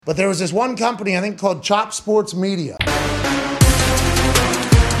But there was this one company, I think, called Chop Sports Media.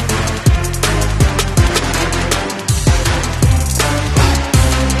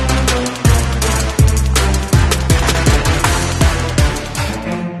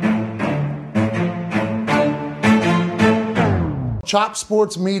 Chop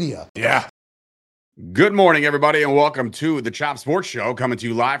Sports Media. Yeah. Good morning, everybody, and welcome to the Chop Sports Show, coming to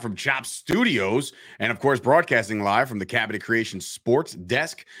you live from Chop Studios, and of course, broadcasting live from the Cabinet Creation Sports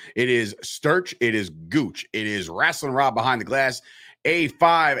Desk. It is Sturch, it is Gooch, it is Wrestling Rob behind the glass,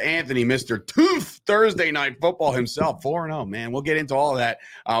 A5 Anthony, Mr. Tooth, Thursday Night Football himself, 4-0, man. We'll get into all of that.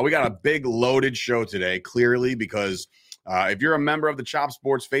 We got a big loaded show today, clearly, because if you're a member of the Chop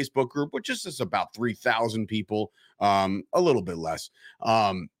Sports Facebook group, which is just about 3,000 people, a little bit less,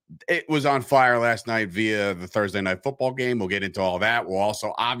 it was on fire last night via the Thursday Night Football game. We'll get into all that. We'll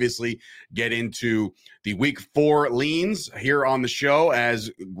also obviously get into the Week 4 leans here on the show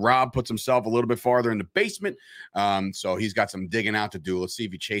as Rob puts himself a little bit farther in the basement. So he's got some digging out to do. Let's see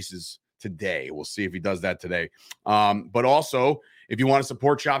if he chases today. We'll see if he does that today. But also, if you want to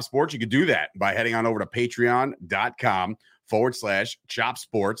support Chop Sports, you can do that by heading on over to patreon.com/Chop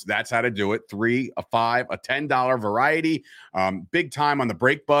Sports. That's how to do it. $3, a $5, a $10 variety. Big time on the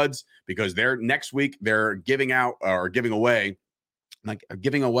Break Buds, because next week they're giving out or giving away. Like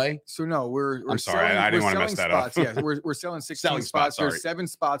giving away? So no, I'm sorry, I didn't want to mess that up. Yeah, we're selling 16 spots. There's 7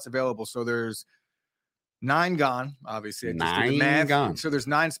 spots available. So there's 9 gone, obviously. 9 gone. So there's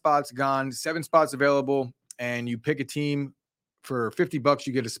 9 spots gone, 7 spots available, and you pick a team. For $50,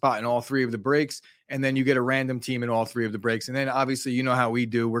 you get a spot in all 3 of the breaks, and then you get a random team in all 3 of the breaks. And then obviously, you know how we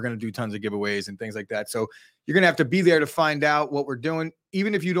do. We're going to do tons of giveaways and things like that. So you're going to have to be there to find out what we're doing.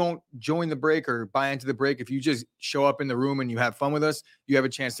 Even if you don't join the break or buy into the break, if you just show up in the room and you have fun with us, you have a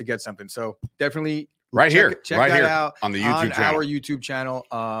chance to get something. So definitely check that out on the YouTube channel. Our YouTube channel.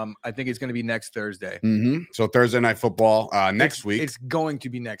 I think it's going to be next Thursday. Mm-hmm. So Thursday Night Football next week. It's going to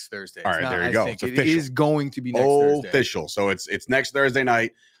be next Thursday. All right, there you go. It is going to be next Thursday. Official. So it's next Thursday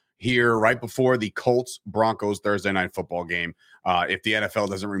night here, right before the Colts Broncos Thursday Night Football game. If the NFL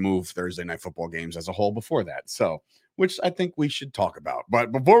doesn't remove Thursday Night Football games as a whole before that, so which I think we should talk about.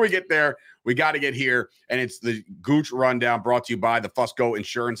 But before we get there, we got to get here, and it's the Gooch Rundown brought to you by the Fusco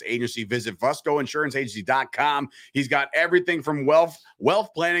Insurance Agency. Visit FuscoInsuranceAgency.com. He's got everything from wealth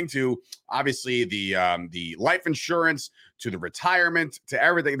planning to obviously the life insurance to the retirement to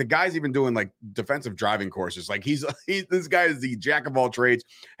everything. The guy's even doing like defensive driving courses. Like he's this guy is the jack of all trades.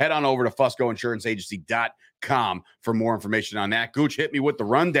 Head on over to FuscoInsuranceAgency.com for more information on that. Gooch, hit me with the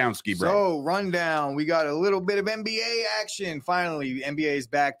rundown, ski bro. So rundown, we got a little bit of NBA action. Finally, the NBA is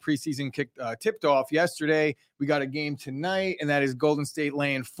back. Preseason tipped off yesterday. We got a game tonight, and that is Golden State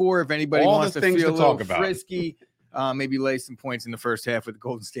laying 4. If anybody wants to feel a little frisky, maybe lay some points in the first half with the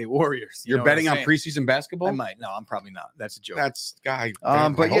Golden State Warriors. You're betting on preseason basketball? I might. No, I'm probably not. That's a joke. That's guy.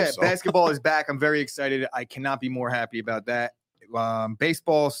 But yeah, basketball is back. I'm very excited. I cannot be more happy about that.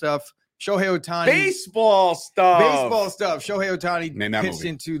 Baseball stuff. Shohei Ohtani. Baseball stuff. Shohei Ohtani pitched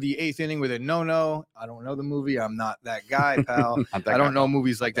into the 8th inning with a no-no. I don't know the movie. I'm not that guy, pal. I don't know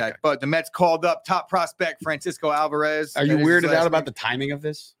movies like that. But the Mets called up top prospect Francisco Alvarez. Are you weirded out about the timing of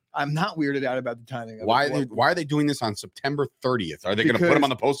this? I'm not weirded out about the timing of it. Why are they doing this on September 30th? Are they going to put him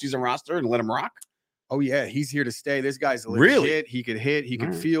on the postseason roster and let him rock? Oh, yeah. He's here to stay. This guy's legit. Really? He could hit. He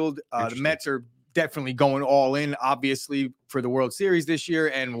could field. The Mets are definitely going all in, obviously, for the World Series this year.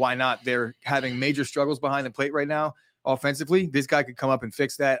 And why not? They're having major struggles behind the plate right now offensively. This guy could come up and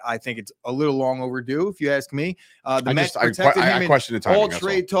fix that. I think it's a little long overdue, if you ask me. The Mets protected him in all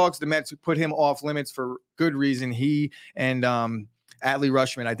trade talks. The Mets put him off limits for good reason. He and Adley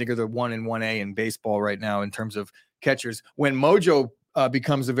Rutschman, I think, are the 1 and 1A in baseball right now in terms of catchers. When Mojo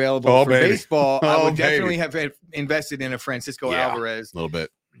becomes available for baseball, I would definitely have invested in a Francisco Alvarez. A little bit.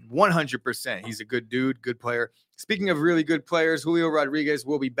 100%. He's a good dude, good player. Speaking of really good players, Julio Rodriguez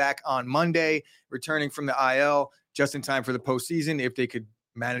will be back on Monday, returning from the IL just in time for the postseason. If they could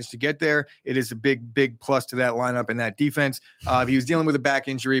manage to get there, it is a big, big plus to that lineup and that defense. He was dealing with a back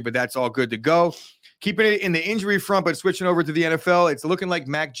injury, but that's all good to go. Keeping it in the injury front, but switching over to the NFL, it's looking like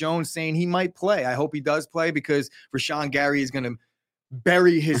Mac Jones saying he might play. I hope he does play because Rashawn Gary is going to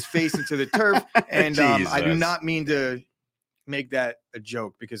bury his face into the turf. And I do not mean to make that a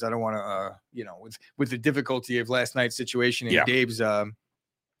joke because I don't want to, with the difficulty of last night's situation and Dave's,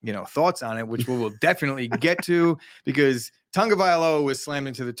 thoughts on it, which we will definitely get to because Tonga Vailoa was slammed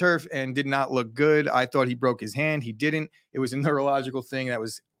into the turf and did not look good. I thought he broke his hand. He didn't. It was a neurological thing that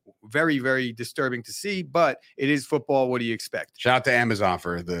was very, very disturbing to see, but it is football. What do you expect? Shout out to Amazon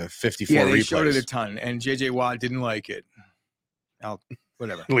for the 54 replays. Yeah, they replays. showed it a ton, and JJ Watt didn't like it.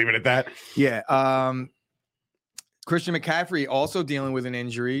 whatever. Leave it at that. Yeah. Christian McCaffrey also dealing with an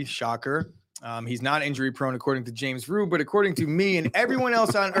injury. Shocker. He's not injury prone according to James Rue, but according to me and everyone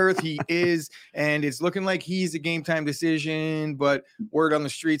else on earth, he is. And it's looking like he's a game time decision, but word on the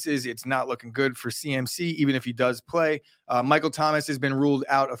streets is it's not looking good for CMC, even if he does play. Michael Thomas has been ruled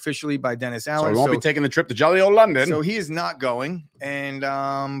out officially by Dennis So Allen. we won't be taking the trip to jolly old London. So he is not going. And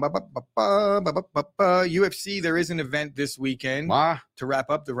UFC, there is an event this weekend. Why? To wrap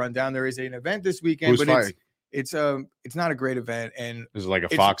up the rundown, there is an event this weekend, Who's but fighting? it's not a great event, and This is like a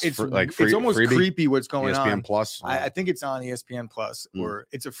Fox, it's free, almost freebie? creepy what's going ESPN on. Plus. I think it's on ESPN Plus, Mm. or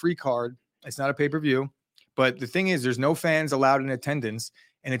it's a free card. It's not a pay-per-view, but the thing is, there's no fans allowed in attendance,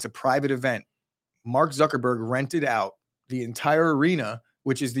 and it's a private event. Mark Zuckerberg rented out the entire arena,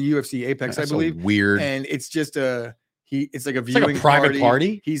 which is the UFC Apex, That's I believe, weird. and it's just it's like a It's like viewing a private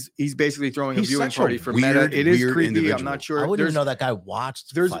party. He's basically throwing He's a viewing such a party for weird, Meta. It is weird creepy. individual. I'm not sure. I wouldn't even There's know that guy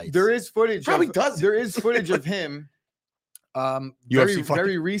watched fights. there is footage. Probably of, doesn't. There is footage of him. UFC Very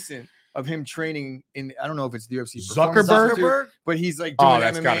fighting. recent of him training in. I don't know if it's the UFC. Zuckerberg? Performance Institute, but he's like doing Oh,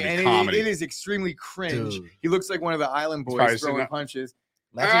 that's MMA, gotta be and comedy. it is extremely cringe. Dude. He looks like one of the Island He's probably Boys sitting throwing up- punches.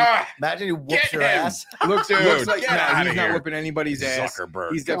 Imagine, imagine he get whoops your him. ass. Looks Dude, like get nah, outta he's not here. whipping anybody's ass.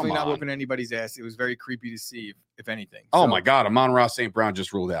 Zuckerberg. He's definitely come not on. whipping anybody's ass. It was very creepy to see, if anything. Oh So, my God, Amon-Ra St. Brown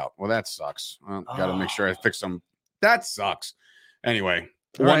just ruled out. Well, that sucks. Got to make sure I fix some. That sucks. Anyway,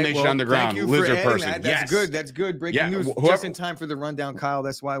 all One right, Nation well, Underground, thank you for lizard adding person. that. Yes, That's good. That's good. Breaking Yeah, news whoever- just in time for the rundown, Kyle.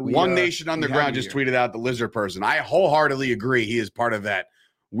 That's why we One Nation we have Underground you just here. tweeted out the lizard person. I wholeheartedly agree. He is part of that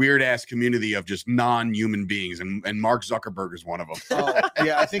weird ass community of just non-human beings, and Mark Zuckerberg is one of them. Oh,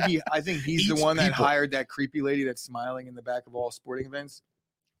 yeah, I think he's the Eats one that people. hired that creepy lady that's smiling in the back of all sporting events.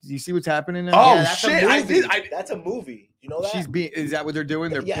 Do you see what's happening now? Oh, Yeah, that's a shit, I movie. did- That's a movie. You know that? She's being. Is that what they're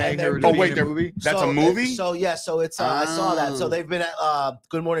doing? They're Yeah, paying and they're her to Oh, be wait, in they're- a movie. That's a movie? So yeah, so it's I saw that. So Oh. they've been at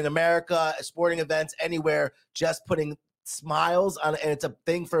Good Morning America, sporting events, anywhere, just putting smiles on, and it's a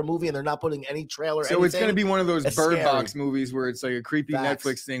thing for a movie, and they're not putting any trailer. So it's going to be one of those It's Bird scary. Box movies where it's like a creepy Facts.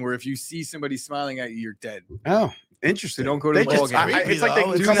 Netflix thing where if you see somebody smiling at you, you're dead. Oh, interesting. So don't go to They the ball just- game. it's like they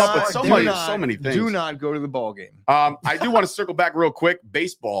though. can Do come up with not- so do many, not- so many things. Do not go to the ball game. I do want to circle back real quick.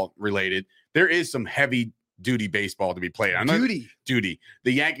 Baseball related. There is some heavy duty baseball to be played. I know duty.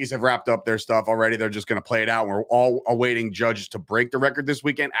 The Yankees have wrapped up their stuff already. They're just going to play it out. We're all awaiting judges to break the record this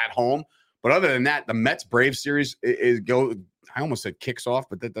weekend at home. But other than that, the Mets Braves series I almost said kicks off,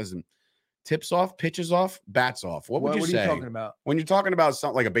 but that doesn't. Tips off, pitches off, bats off. What would you What say are you talking about? when you're talking about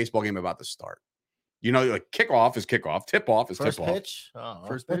something like a baseball game about to start? You know, like kickoff is kickoff, tip off is first tip off. pitch. Oh,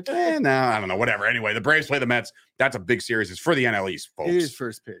 First pitch? No, I don't know. Whatever. Anyway, the Braves play the Mets. That's a big series. It's for the NL East, folks. It is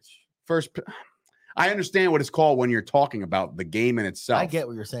first pitch. I understand what it's called when you're talking about the game in itself. I get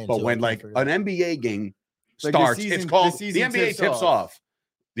what you're saying. But too. when I like can't figure an it NBA game Like the starts, season- it's called the the season NBA tips tips off. off.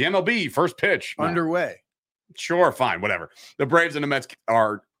 The MLB first pitch. No. Underway. Sure, fine, whatever. The Braves and the Mets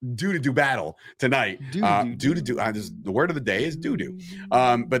are due to do battle tonight. The word of the day is doo doo.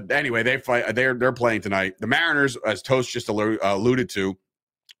 But anyway, they fight. They're playing tonight. The Mariners, as Toast just alluded to,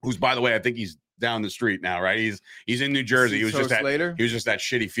 who's by the way, I think he's down the street now, right? He's in New Jersey. He was just at later. He was just at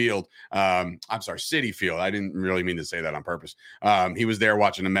Shitty Field. I'm sorry, City Field. I didn't really mean to say that on purpose. He was there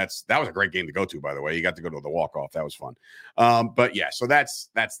watching the Mets. That was a great game to go to, by the way. You got to go to the walk-off. That was fun. But yeah, so that's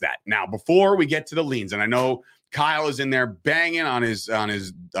that. Now, before we get to the leans, and I know Kyle is in there banging on his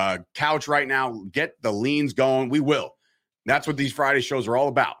couch right now. Get the leans going. We will. That's what these Friday shows are all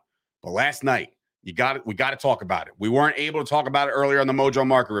about. But last night, we got to talk about it. We weren't able to talk about it earlier on the Mojo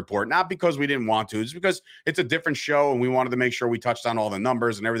Market Report, not because we didn't want to, it's because it's a different show and we wanted to make sure we touched on all the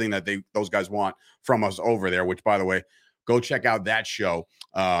numbers and everything that those guys want from us over there, which by the way, go check out that show.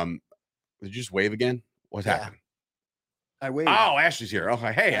 Did you just wave again? What's Yeah. happening? I waved. Oh, Ashley's here. Oh,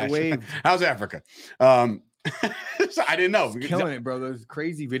 hey, I Ashley. waved. How's Africa? So I didn't know. Killing it, bro. Those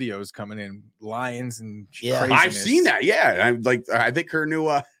crazy videos coming in, lions and Yeah. craziness. I've seen that. Yeah. I think her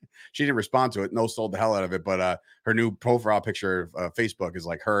new she didn't respond to it. No sold the hell out of it, but her new profile picture of Facebook is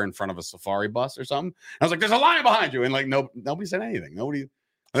like her in front of a safari bus or something. I was like, there's a lion behind you. And like nobody said anything. I think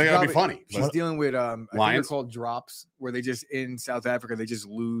that'd be funny. She's dealing with I think they're Lions? called drops, where they just in South Africa they just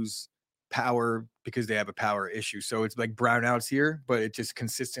lose power because they have a power issue. So it's like brownouts here, but it just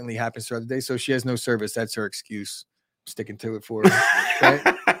consistently happens throughout the day. So she has no service. That's her excuse. Sticking to it for her.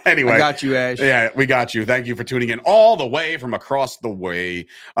 Right? Anyway, I got you, Ash. yeah, we got you. Thank you for tuning in all the way from across the way.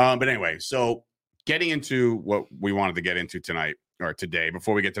 But anyway, so getting into what we wanted to get into tonight or today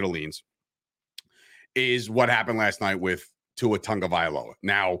before we get to the leans is what happened last night with Tua Tagovailoa.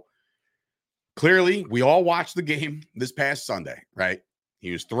 Now, clearly, we all watched the game this past Sunday, right? He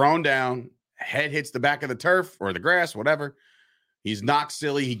was thrown down, head hits the back of the turf or the grass, whatever. He's knocked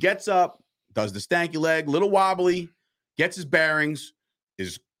silly. He gets up, does the stanky leg, little wobbly, gets his bearings,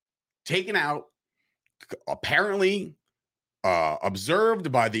 is taken out, apparently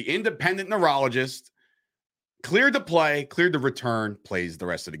observed by the independent neurologist, cleared to play, cleared to return, plays the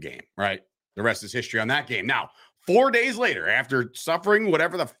rest of the game, right? The rest is history on that game. Now, 4 days later, after suffering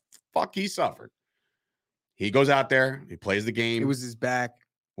whatever the fuck he suffered, he goes out there, he plays the game. It was his back.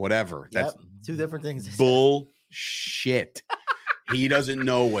 Whatever. That's two different things. bullshit. He doesn't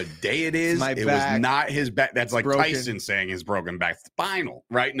know what day it is. My it back. was not his back. That's like broken. Tyson saying his broken back. Spinal,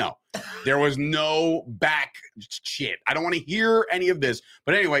 right? No, there was no back shit. I don't want to hear any of this.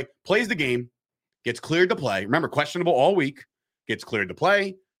 But anyway, plays the game, gets cleared to play. Remember, questionable all week. Gets cleared to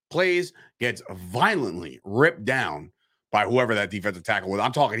play, plays, gets violently ripped down by whoever that defensive tackle was.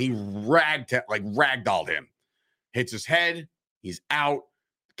 I'm talking, he ragdolled him. Hits his head. He's out.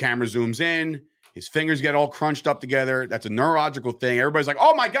 The camera zooms in. His fingers get all crunched up together. That's a neurological thing. Everybody's like,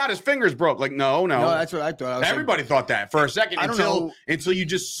 "Oh my God, his fingers broke." Like, no. No, that's what I thought. Everybody thought that for a second until you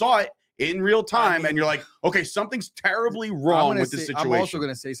just saw it in real time, and you're like, "Okay, something's terribly wrong with this situation." I'm also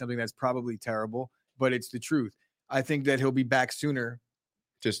going to say something that's probably terrible, but it's the truth. I think that he'll be back sooner,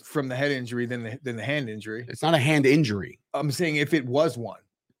 just from the head injury than the hand injury. It's not a hand injury. I'm saying if it was one,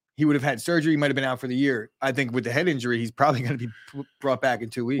 he would have had surgery. He might have been out for the year. I think with the head injury, he's probably going to be brought back in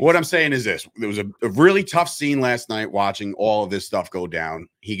 2 weeks. What I'm saying is this. There was a really tough scene last night watching all of this stuff go down.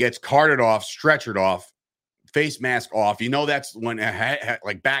 He gets carted off, stretchered off, face mask off. You know that's when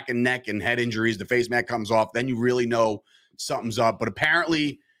like back and neck and head injuries, the face mask comes off. Then you really know something's up. But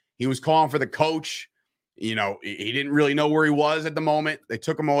apparently he was calling for the coach. You know, he didn't really know where he was at the moment. They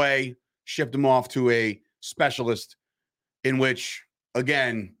took him away, shipped him off to a specialist in which,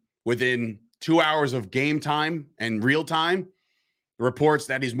 again, within 2 hours of game time and real time, reports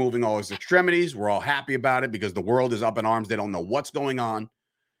that he's moving all his extremities. We're all happy about it because the world is up in arms. They don't know what's going on.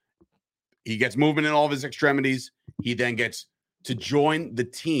 He gets movement in all of his extremities. He then gets to join the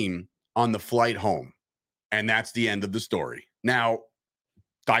team on the flight home. And that's the end of the story. Now,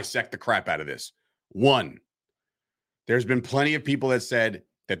 dissect the crap out of this. One, there's been plenty of people that said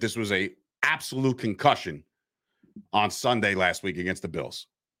that this was a absolute concussion on Sunday last week against the Bills.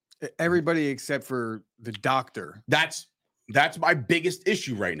 Everybody except for the doctor. That's my biggest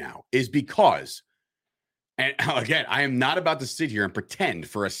issue right now is because, and again, I am not about to sit here and pretend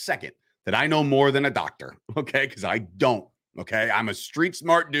for a second that I know more than a doctor, okay? Because I don't, okay? I'm a street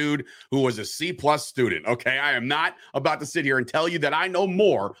smart dude who was a C+ student, okay? I am not about to sit here and tell you that I know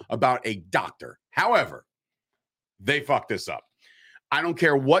more about a doctor. However, they fucked this up. I don't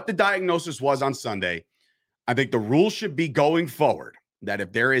care what the diagnosis was on Sunday. I think the rule should be going forward that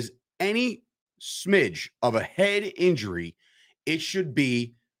if there is any smidge of a head injury, it should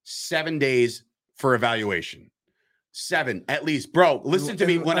be 7 days for evaluation. 7 at least, bro. Listen to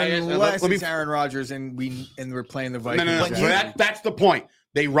me when unless it's Aaron Rodgers and we're playing the Vikings. No. That's the point.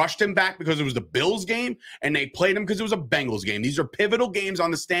 They rushed him back because it was the Bills game, and they played him because it was a Bengals game. These are pivotal games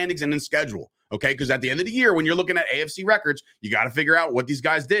on the standings and in schedule. Okay, because at the end of the year, when you're looking at AFC records, you got to figure out what these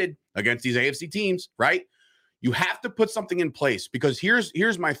guys did against these AFC teams, right? You have to put something in place because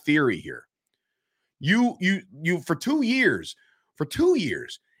here's my theory here. You for 2 years,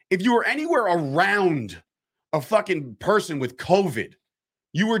 if you were anywhere around a fucking person with COVID,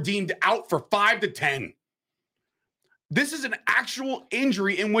 you were deemed out for 5 to 10. This is an actual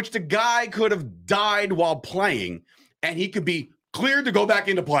injury in which the guy could have died while playing, and he could be cleared to go back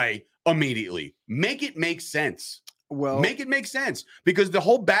into play immediately. Make it make sense. Well, make it make sense because the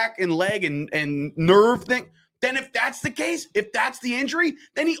whole back and leg and nerve thing. Then if that's the case, if that's the injury,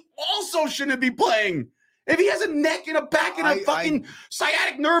 then he also shouldn't be playing. If he has a neck and a back and a fucking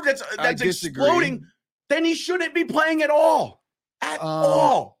sciatic nerve that's exploding, then he shouldn't be playing at all. At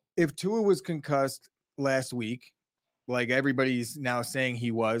all. If Tua was concussed last week, like everybody's now saying he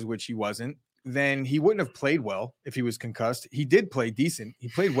was, which he wasn't, then he wouldn't have played well if he was concussed. He did play decent. He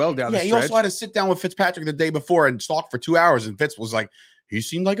played well down the stretch. He also had to sit down with Fitzpatrick the day before and talk for 2 hours, and Fitz was like, he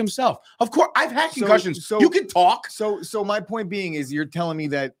seemed like himself. Of course, I've had concussions. So you can talk. So my point being is you're telling me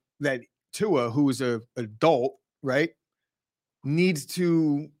that Tua, who is an adult, right, needs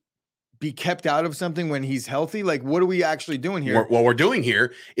to be kept out of something when he's healthy? Like, what are we actually doing here? What we're doing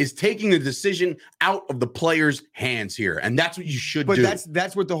here is taking the decision out of the player's hands here, and that's what you should do. But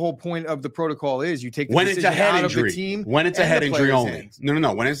that's what the whole point of the protocol is. You take the when it's a head out injury. Of the team when it's a head injury only. Hands.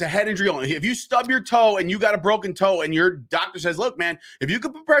 No. When it's a head injury only. If you stub your toe and you got a broken toe, and your doctor says, "Look, man, if you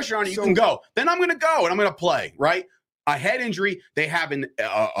can put pressure on it, you can go." Then I'm going to go and I'm going to play. Right. A head injury, they have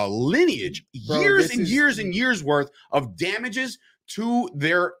a lineage, years and years worth of damages to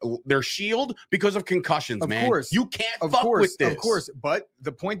their shield because of concussions, Of man. course. You can't Of fuck course, with this. of course. But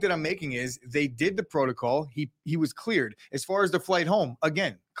the point that I'm making is they did the protocol. He was cleared. As far as the flight home,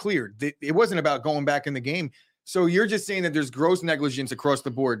 again, cleared. It wasn't about going back in the game. So you're just saying that there's gross negligence across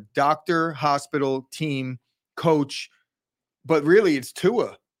the board. Doctor, hospital, team, coach. But really, it's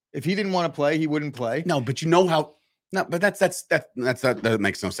Tua. If he didn't want to play, he wouldn't play. No, but you know how. No, but that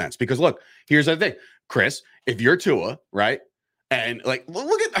makes no sense because look, here's the thing, Chris. If you're Tua, right, and like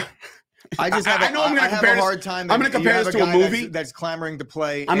look at. I just have I know I'm going to compare a hard time. I'm going to compare this to a movie that's clamoring to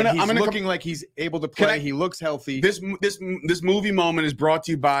play. I'm going to looking like he's able to play. He looks healthy. This movie moment is brought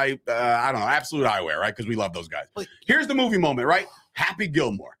to you by I don't know, Absolute Eyewear, right? Because we love those guys. Here's the movie moment, right? Happy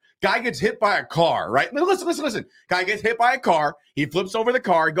Gilmore. Guy gets hit by a car, right? Listen. Guy gets hit by a car. He flips over the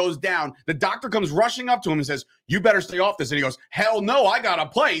car, goes down. The doctor comes rushing up to him and says, "You better stay off this." And he goes, "Hell no, I got to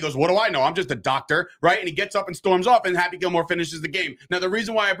play." He goes, "What do I know? I'm just a doctor," right? And he gets up and storms off, and Happy Gilmore finishes the game. Now, the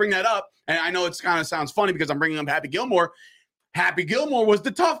reason why I bring that up, and I know it's kind of sounds funny because I'm bringing up Happy Gilmore was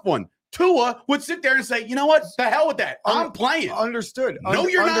the tough one. Tua would sit there and say, "You know what? The hell with that. I'm playing." Understood. No,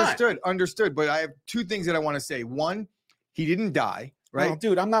 you're not. Understood. But I have two things that I want to say. One, he didn't die. Right, well,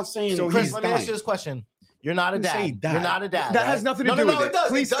 dude. I'm not saying. So Chris, let me ask you this question. You're not a dad. You're not a dad. That has nothing to do with it. It does.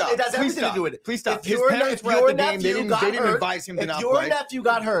 Please stop. It has everything to do with it. Please stop. If His your parents were at the game. nephew They got didn't hurt, advise him to not If your play. nephew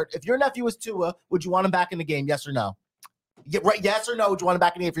got hurt, if your nephew was Tua, would you want him back in the game? Yes or no? Yeah, right. Yes or no? Would you want him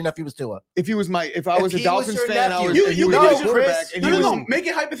back in the game if your nephew was Tua? If I was a Dolphins fan, I was No. Make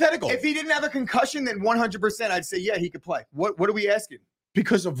it hypothetical. If he didn't have a concussion, then 100% I'd say, yeah, he could play. What are we asking?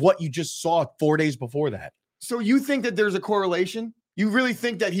 Because of what you just saw 4 days before that. So you think that there's a correlation? You really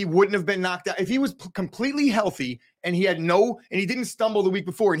think that he wouldn't have been knocked out if he was completely healthy and he didn't stumble the week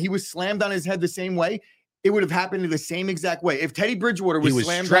before and he was slammed on his head the same way? It would have happened in the same exact way. If Teddy Bridgewater was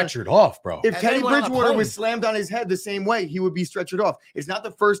slammed stretchered off, bro. If Teddy Bridgewater was slammed on his head the same way, he would be stretchered off. It's not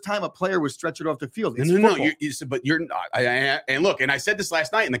the first time a player was stretchered off the field. It's No. But you're not. And look, and I said this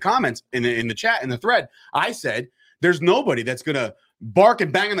last night in the comments, in the chat, in the thread. I said there's nobody that's gonna bark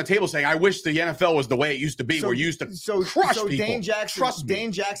and bang on the table saying, "I wish the NFL was the way it used to be, where you used to crush people."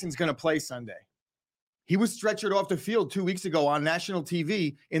 Dane Jackson's gonna play Sunday. He was stretchered off the field 2 weeks ago on national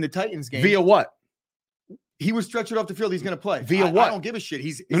TV in the Titans game. Via what? He was stretchered off the field. He's going to play. Via what? I don't give a shit.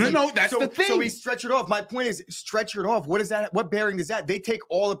 No. That's the thing. So he's stretchered off. My point is stretchered off. What is that? What bearing is that? They take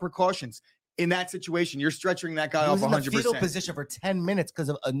all the precautions in that situation. You're stretchering that guy off 100%. He was in the fetal position for 10 minutes because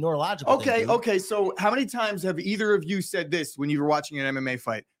of a neurological thing. Okay. So how many times have either of you said this when you were watching an MMA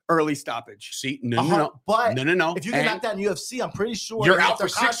fight? Early stoppage. See, no. But no. If you get knocked out in UFC, I'm pretty sure you're out for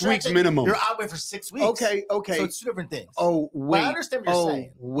 6 weeks minimum. You're out for 6 weeks. Okay. So it's two different things. Oh, wait. But I understand what you're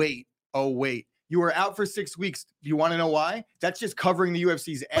saying. Wait. You were out for 6 weeks. Do you want to know why? That's just covering the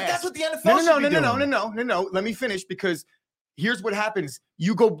UFC's ass. But that's what the NFL should be doing. No. Let me finish because here's what happens.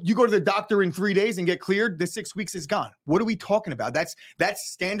 You go to the doctor in 3 days and get cleared. The 6 weeks is gone. What are we talking about? That's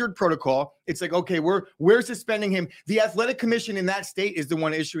standard protocol. It's like, okay, we're suspending him. The athletic commission in that state is the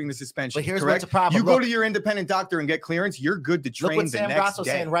one issuing the suspension. But here's correct? what's a problem. You go to your independent doctor and get clearance. You're good to train look what the Sam next Grasso's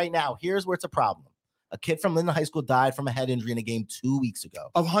day. saying right now. Here's where it's a problem. A kid from Linden High School died from a head injury in a game 2 weeks ago.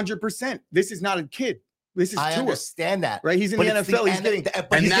 100%. This is not a kid. This is I Tua. understand that, right? He's in the NFL. He's getting,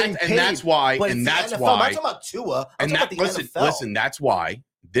 and that's why. I'm not talking about Tua. I'm talking about the NFL. Listen. That's why.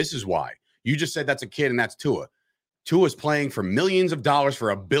 This is why you just said that's a kid, and that's Tua. Tua's playing for millions of dollars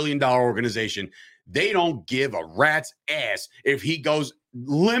for $1 billion organization. They don't give a rat's ass if he goes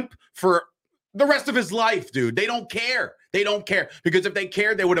limp for the rest of his life, dude. They don't care. They don't care because if they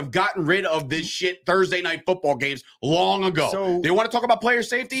cared, they would have gotten rid of this shit Thursday night football games long ago. So they want to talk about player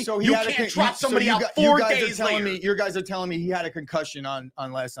safety. So you can't trot somebody out 4 days later. You guys are telling me he had a concussion on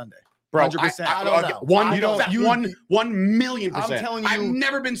last Sunday. Bro, 100%. I don't know. 1,000,000%. I'm telling you, I've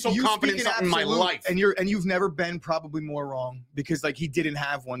never been so confident in something in my life. And you've never been probably more wrong because like he didn't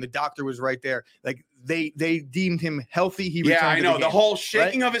have one. The doctor was right there. Like they deemed him healthy. I know. The whole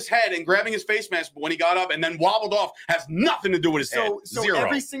shaking of his head and grabbing his face mask when he got up and then wobbled off has nothing to do with his head. So Zero.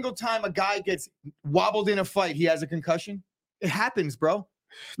 Every single time a guy gets wobbled in a fight, he has a concussion. It happens, bro.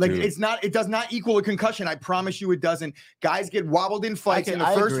 Like Dude. it does not equal a concussion. I promise you it doesn't. Guys get wobbled in fights in the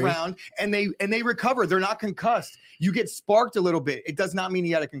first round and they recover. They're not concussed. You get sparked a little bit. It does not mean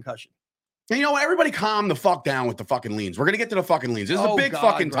he had a concussion. And you know what? Everybody calm the fuck down with the fucking leans. We're going to get to the fucking leans. This is a big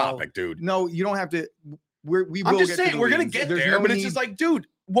fucking topic, dude. No, you don't have to. We will I'm just get saying, we're going to get there, but it's just like, dude,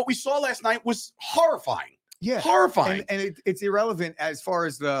 what we saw last night was horrifying. Yeah, Horrifying. and it's irrelevant as far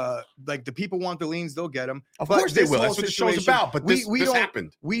as the people want the leans, they'll get them. Of But course they this will. whole That's what the show's situation, about. But this don't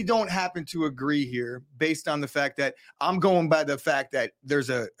happened. We don't happen to agree here based on the fact that I'm going by the fact that there's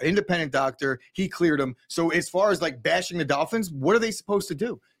a independent doctor. He cleared him. So as far as like bashing the Dolphins, what are they supposed to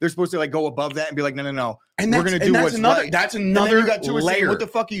do? They're supposed to like go above that and be like, no. And we're going to do what's another, right. That's And then another you got Tua saying, layer. what the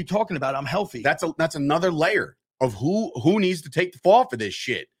fuck are you talking about? I'm healthy. That's another layer of who needs to take the fall for this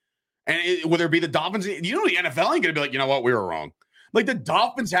shit. And whether it be the Dolphins, the NFL ain't going to be like, you know what, we were wrong. Like the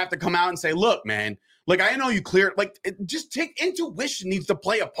Dolphins have to come out and say, look, man, like I know you cleared, like just take intuition needs to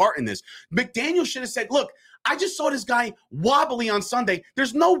play a part in this. McDaniel should have said, look, I just saw this guy wobbly on Sunday.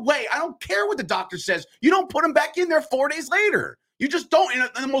 There's no way. I don't care what the doctor says. You don't put him back in there 4 days later. You just don't in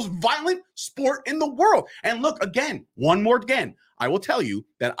the most violent sport in the world. And look, again, I will tell you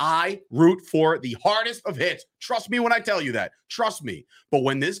that I root for the hardest of hits. Trust me when I tell you that. Trust me. But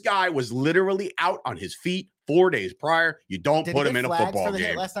when this guy was literally out on his feet 4 days prior, you don't put him in a football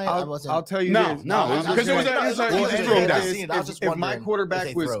game. Last night? I'll tell you No, this. because it was a throw down. If my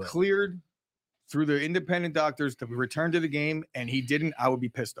quarterback was cleared through the independent doctors to return to the game and he didn't, I would be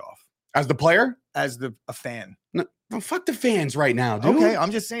pissed off. As the player? As a fan. No, fuck the fans right now, dude. Okay, I'm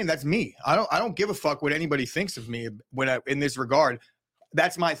just saying that's me. I don't give a fuck what anybody thinks of me in this regard.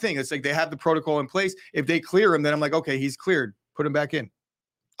 That's my thing. It's like they have the protocol in place. If they clear him, then I'm like, okay, he's cleared. Put him back in.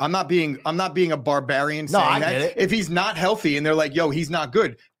 I'm not being a barbarian saying I that. get it. If he's not healthy and they're like, yo, he's not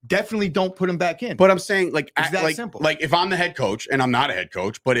good, definitely don't put him back in. But I'm saying, like, It's that simple. Like, if I'm the head coach, and I'm not a head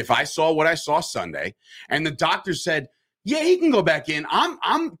coach, but if I saw what I saw Sunday, and the doctor said, yeah, he can go back in,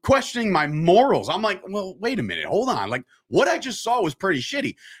 I'm questioning my morals. I'm like, well, wait a minute, hold on. Like, what I just saw was pretty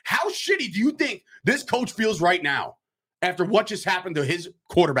shitty. How shitty do you think this coach feels right now after what just happened to his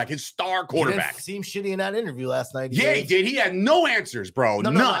quarterback, his star quarterback? He didn't seem shitty in that interview last night. Yeah, he did. He had no answers, bro. No,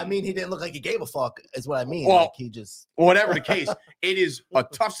 None. I mean, he didn't look like he gave a fuck, is what I mean. Well, like he just whatever the case, it is a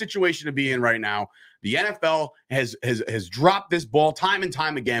tough situation to be in right now. The NFL has dropped this ball time and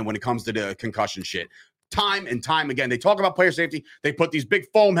time again when it comes to the concussion shit. Time and time again. They talk about player safety. They put these big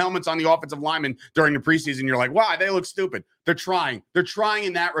foam helmets on the offensive linemen during the preseason. You're like, wow, they look stupid. They're trying. They're trying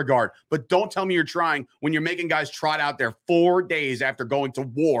in that regard. But don't tell me you're trying when you're making guys trot out there 4 days after going to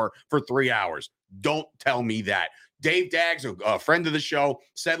war for 3 hours. Don't tell me that. Dave Daggs, a friend of the show,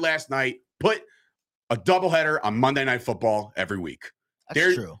 said last night, put a doubleheader on Monday Night Football every week.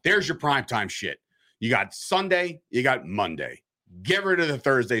 that's true. There's your primetime shit. You got Sunday, you got Monday. Get rid of the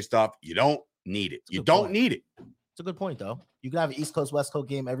Thursday stuff. You don't need it. You don't need it. It's a good point, though. You can have an East Coast, West Coast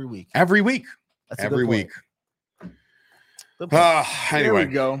game every week. Every week. That's a Every good point. week. Good point. Anyway. There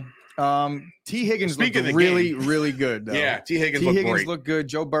we go. T. Higgins Speaking looked of the really, game. really good, though. Yeah, T. Higgins T. looked Higgins great. looked good.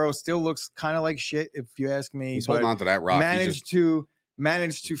 Joe Burrow still looks kind of like shit, if you ask me. He's but holding on to that rock. managed to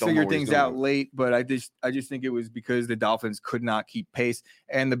don't figure know what he's things out doing. late, but I just think it was because the Dolphins could not keep pace,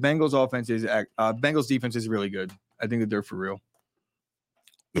 and the Bengals Bengals defense is really good. I think that they're for real.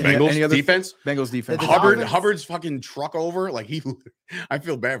 The Any- Bengals any other- defense. Bengals defense. The Hubbard's fucking truck over. Like I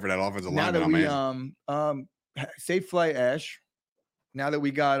feel bad for that offensive Now lineman. that we safe flight Ash. Now that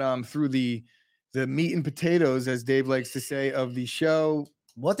we got through the meat and potatoes, as Dave likes to say, of the show,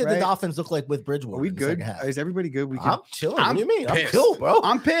 What did right? the Dolphins look like with Bridgewater? are we in the good? second half? Is everybody good? We I'm can. chilling. I'm What do you mean? I'm pissed. cool, bro.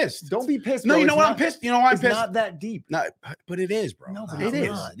 I'm pissed. Don't be pissed. No, bro. you know It's what? not- I'm pissed. You know why I'm It's pissed? not that deep. No, but it is, bro. No, but No, it it's is.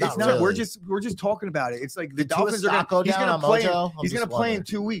 not. It's Not not. really. We're just talking about it. It's like the Did Tua Dolphins are stock go gonna. He's down gonna on play. Mojo? I'm He's gonna just play in wondering.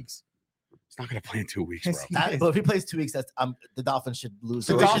 2 weeks. It's not going to play in 2 weeks, Yes, bro. he That- is. but if he plays 2 weeks, that's the Dolphins should lose.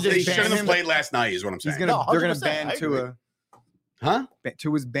 So The they Dolphins, should they just shouldn't ban have him. played last night, is what I'm saying. He's gonna. No, they're gonna 100%, ban I agree. Tua. Huh?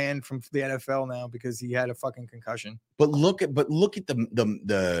 Tua's banned from the NFL now because he had a fucking concussion. But look at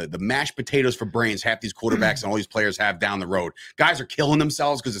the mashed potatoes for brains half these quarterbacks and all these players have down the road. Guys are killing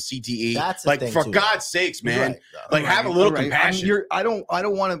themselves because of CTE. That's the like thing, for too. God's sakes, You're man. right, though. Like have a little compassion. I don't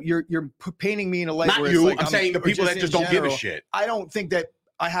want to. You're painting me in a light. Not where you. It's like I'm saying the or people that in just don't give a general, shit. I don't think that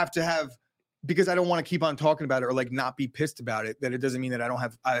I have to have because I don't want to keep on talking about it or like not be pissed about it. That it doesn't mean that I don't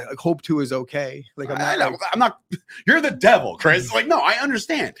have. I hope Tua is okay. Like I'm not. You're the devil, Chris. Like no, I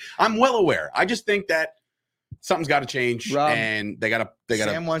understand. I'm well aware. I just think that something's got to change, Rob, and they got to.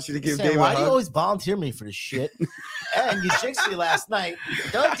 Sam wants you to give Sam, Dave a why do you hug. always volunteer me for this shit? And you jinxed me last night.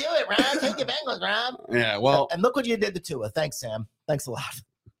 Don't do it, Rob. Take your Bengals, Rob. Yeah. Well, And look what you did to Tua. Thanks, Sam. Thanks a lot.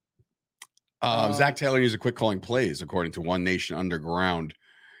 Zach Taylor needs a quick calling plays, according to One Nation Underground.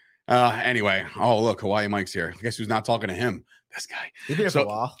 Anyway, oh look, Hawaii Mike's here. Guess who's not talking to him? This guy. He's been here for So- a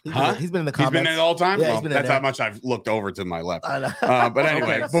while. He's been in the He's comments. been in it all the time. Yeah, he's Well, been in that's there. how much I've looked over to my left. I know. But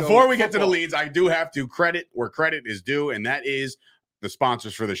anyway, Okay, so before we get to the football. leads, I do have to credit where credit is due, and that is the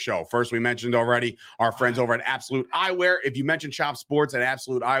sponsors for the show. First, we mentioned already our friends over at Absolute Eyewear. If you mention Chop Sports at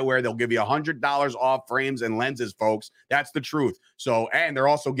Absolute Eyewear, they'll give you $100 off frames and lenses, folks. That's the truth. So, and they're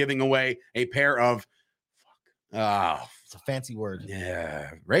also giving away a pair of It's a fancy word.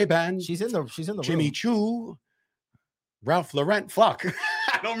 yeah, Ray-Ban. She's in the Jimmy room. Choo, Ralph Lauren. Fuck.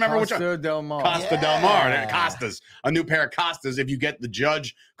 I don't remember which one. Costa Del Mar. Costa Del Mar. Yeah. Costas. A new pair of Costas. If you get the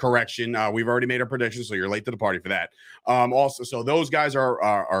judge correction, we've already made our prediction, so you're late to the party for that. Also, so those guys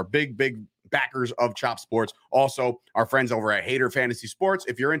are big backers of Chop Sports. Also, our friends over at Hater Fantasy Sports.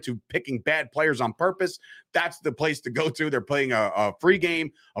 If you're into picking bad players on purpose, that's the place to go to. They're playing a free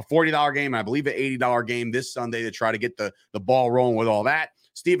game, a $40 game, and I believe an $80 game this Sunday to try to get the ball rolling with all that.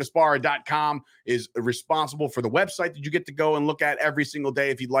 SteveAspara.com is responsible for the website that you get to go and look at every single day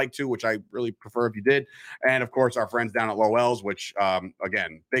if you'd like to, which I really prefer if you did. And of course, our friends down at Lowell's, which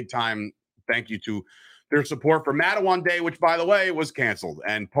again, big time thank you to their support for Mattawan Day, which by the way was canceled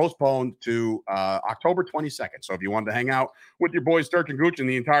and postponed to October 22nd. So if you wanted to hang out with your boys Sturch and Gooch and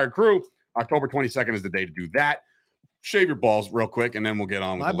the entire crew, October 22nd is the day to do that. Shave your balls real quick, and then we'll get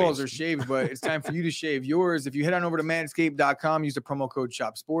on with My the balls leads. are shaved, but it's time for you to shave yours. If you head on over to manscaped.com, use the promo code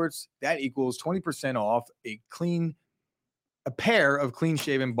ShopSports, that equals 20% off a pair of clean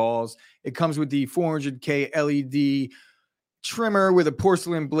shaven balls. It comes with the 400K LED trimmer with a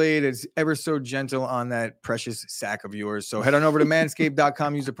porcelain blade. It's ever so gentle on that precious sack of yours. So head on over to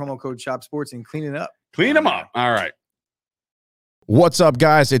manscaped.com, use the promo code ShopSports, and clean it up. Clean them up. All right. What's up,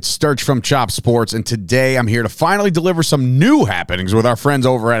 guys? It's Sturch from Chop Sports, and today I'm here to finally deliver some new happenings with our friends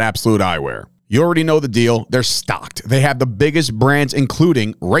over at Absolute Eyewear. You already know the deal. They're stocked. They have the biggest brands,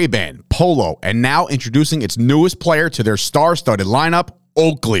 including Ray-Ban, Polo, and now introducing its newest player to their star-studded lineup,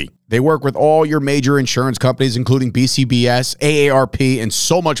 Oakley. They work with all your major insurance companies, including BCBS, AARP, and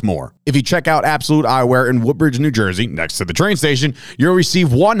so much more. If you check out Absolute Eyewear in Woodbridge, New Jersey, next to the train station, you'll receive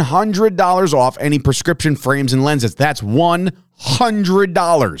 $100 off any prescription frames and lenses. That's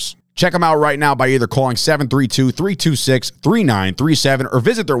 $100. Check them out right now by either calling 732-326-3937 or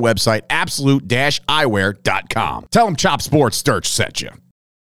visit their website, absolute-eyewear.com. Tell them Chop Sports Sturch sent you.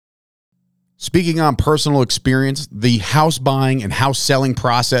 Speaking on personal experience, the house buying and house selling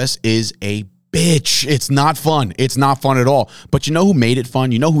process is a bitch. It's not fun. It's not fun at all. But you know who made it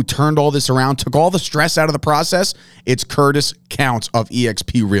fun? You know who turned all this around, took all the stress out of the process? It's Curtis Counts of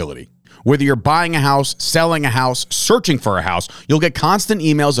eXp Realty. Whether you're buying a house, selling a house, searching for a house, you'll get constant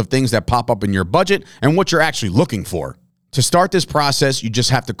emails of things that pop up in your budget and what you're actually looking for. To start this process, you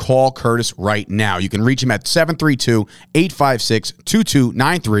just have to call Curtis right now. You can reach him at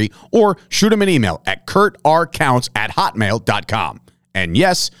 732-856-2293 or shoot him an email at kurtrcounts@hotmail.com. And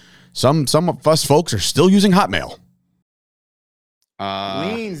yes, some of us folks are still using Hotmail.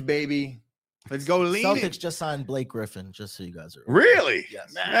 Leans, baby. Let's go lean. Celtics just signed Blake Griffin, just so you guys are. Really?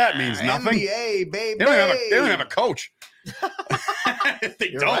 Yes. That means nothing. NBA, baby. They don't have a coach. They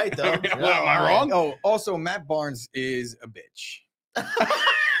You're don't. right, though. Am I wrong? Oh, also, Matt Barnes is a bitch.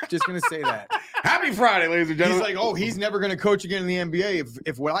 Just going to say that. Happy Friday, ladies and He's gentlemen. like, oh, he's never going to coach again in the NBA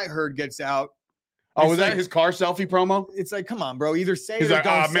if what I heard gets out. Oh, was It's that like- his car selfie promo? It's like, come on, bro. Either say He's it or like,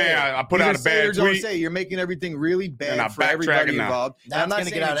 don't oh, say man, it. I put Either out a say it or bad don't tweet. say it. You're making everything really And bad I'm for everybody backtracking now. involved. Now And I'm it's not gonna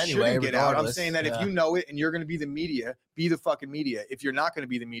saying get out it anyway, shouldn't get out. I'm regardless. saying that if Yeah. you know it and you're going to be the media, be the fucking media. If you're not going to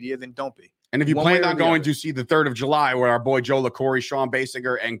be the media, then don't be. And if you One way planned or on the going other. to see the 3rd of July, where our boy Joe LaCory, Sean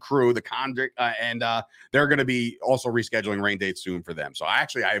Basinger, and crew, the Convict, they're going to be also rescheduling rain dates soon for them. So I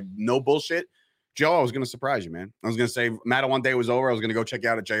have no bullshit. Joe, I was going to surprise you, man. I was going to say Mattawan Day was over. I was going to go check you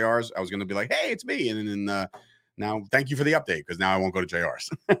out at JR's. I was going to be like, hey, it's me. And then now thank you for the update, because now I won't go to JR's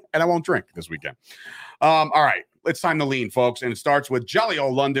and I won't drink this weekend. All right. It's time to lean, folks. And it starts with Jolly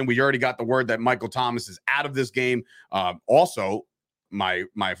Old London. We already got the word that Michael Thomas is out of this game. Also, my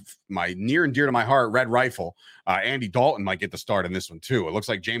near and dear to my heart, Red Rifle, Andy Dalton might get the start in this one too. It looks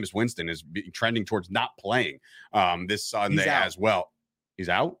like Jameis Winston is trending towards not playing this Sunday out. as well. He's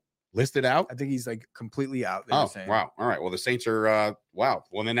out? Listed out? I think he's like completely out. They were Oh, saying. wow. All right. Well, the Saints are, wow.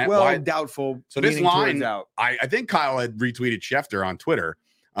 Well, then Doubtful. So this leaning towards line, out. I think Kyle had retweeted Schefter on Twitter.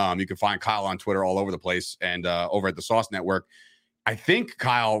 You can find Kyle on Twitter all over the place and over at the Sauce Network. I think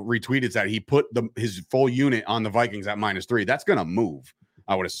Kyle retweeted that he put his full unit on the Vikings at -3. That's going to move,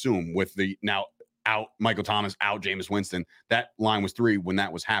 I would assume, with the now out Michael Thomas, out Jameis Winston. That line was 3 when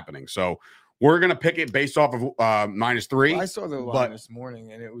that was happening. So we're going to pick it based off of -3. Well, I saw the line but- this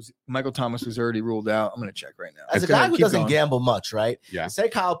morning, and it was Michael Thomas was already ruled out. I'm going to check right now. As a Go ahead, guy who keep doesn't going. gamble much, right? Yeah. Say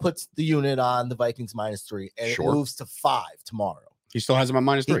Kyle puts the unit on the Vikings -3 and Sure. it moves to 5 tomorrow. He still has him at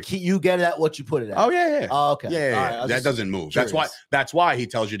 -3. You get it at what you put it at. Oh, yeah. Oh, okay. Yeah, All right, I was that just doesn't move. curious That's why he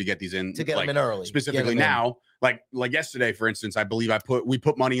tells you to get these in to get like, them in early. specifically Get 'em in. now like yesterday, for instance, I believe we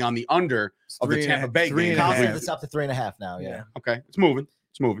put money on the under of the Tampa Bay game. It's up to 3.5 now. Yeah. Okay, it's moving.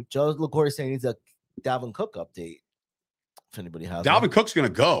 Joe LaGuardia saying he needs a Dalvin Cook update. If anybody has Dalvin Cook's going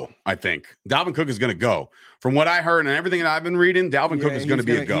to go, I think. Dalvin Cook is going to go. From what I heard and everything that I've been reading, Dalvin Cook is going to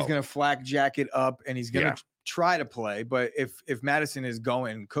be a go. He's going to flak jacket up, and he's going to try to play. But if Madison is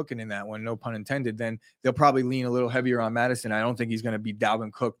cooking in that one, no pun intended, then they'll probably lean a little heavier on Madison. I don't think he's going to be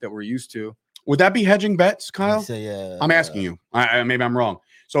Dalvin Cook that we're used to. Would that be hedging bets, Kyle? I'm asking you. Maybe I'm wrong.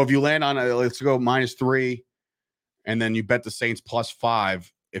 So if you land on let's go -3, and then you bet the Saints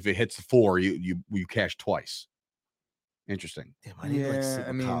 +5, if it hits 4, you cash twice. Interesting. Damn,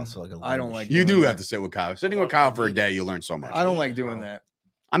 I don't like. You do have to sit with Kyle. Sitting with Kyle for a day, you learn so much. I don't like doing that.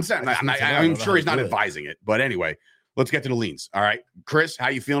 I'm sure he's not advising it, but anyway, let's get to the leans. All right, Chris, how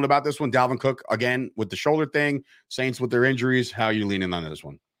you feeling about this one? Dalvin Cook again with the shoulder thing. Saints with their injuries. How are you leaning on this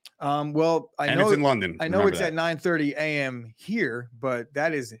one? Well, I know it's in London. I know it's at 9:30 a.m. here, but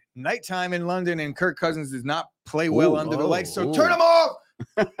that is nighttime in London, and Kirk Cousins does not play well under the lights. So turn them off.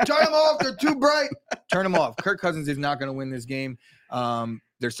 Turn them off. They're too bright. Turn them off. Kirk Cousins is not going to win this game.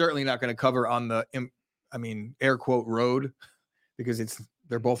 They're certainly not going to cover on the, air quote road, because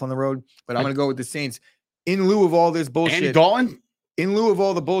they're both on the road. But I'm going to go with the Saints. In lieu of all this bullshit, Andy Dalton. In lieu of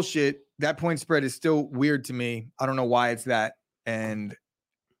all the bullshit, that point spread is still weird to me. I don't know why it's that, and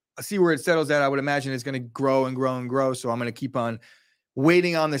I see where it settles at. I would imagine it's going to grow and grow and grow. So I'm going to keep on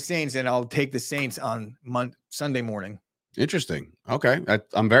waiting on the Saints, and I'll take the Saints on Sunday morning. Interesting. Okay.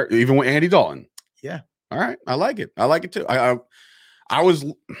 I'm very, even with Andy Dalton. Yeah. All right. I like it. I like it too. I was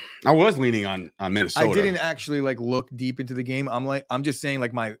leaning on Minnesota. I didn't actually look deep into the game. I'm just saying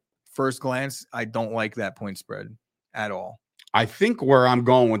my first glance, I don't like that point spread at all. I think where I'm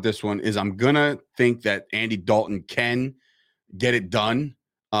going with this one is I'm going to think that Andy Dalton can get it done,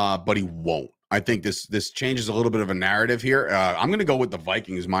 but he won't. I think this changes a little bit of a narrative here. I'm going to go with the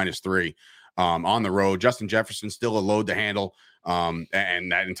Vikings -3. On the road. Justin Jefferson still a load to handle,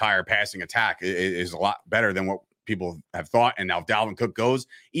 and that entire passing attack is a lot better than what people have thought. And now if Dalvin Cook goes,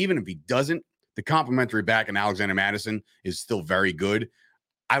 even if he doesn't, the complimentary back in Alexander Madison is still very good.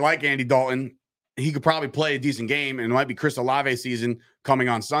 I like Andy Dalton. He could probably play a decent game, and it might be Chris Olave season coming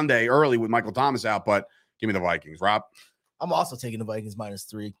on Sunday early with Michael Thomas out, but give me the Vikings. Rob? I'm also taking the Vikings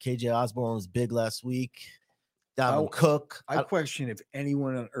 -3. KJ Osborne was big last week. Dalvin Cook. I question if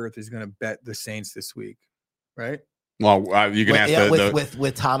anyone on earth is going to bet the Saints this week, right? Well, you can ask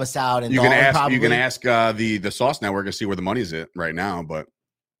with Thomas out, and you can ask the Sauce Network and see where the money's at right now. But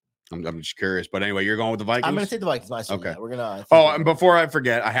I'm just curious. But anyway, you're going with the Vikings. I'm going to take the Vikings. Okay, yeah, we're gonna. And before I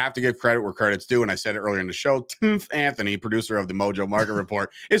forget, I have to give credit where credit's due, and I said it earlier in the show. Tooth Anthony, producer of the Mojo Market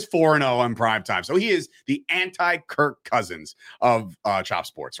Report, is 4-0 in primetime, so he is the anti-Kirk Cousins of Chop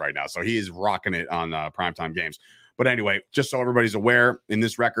Sports right now. So he is rocking it on primetime games. But anyway, just so everybody's aware, in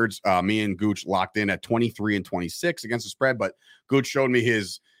this records, me and Gooch locked in at 23-26 against the spread. But Gooch showed me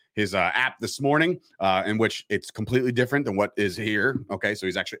his app this morning, in which it's completely different than what is here. Okay, so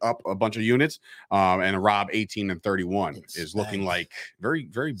he's actually up a bunch of units. And Rob 18-31 is looking like very,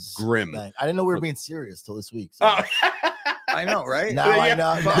 very grim. I didn't know we were being serious till this week. So. I know, right? Now I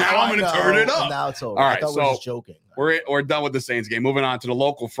know. Now I'm going to turn it up. Now it's over. All right, I thought we were just joking. We're done with the Saints game. Moving on to the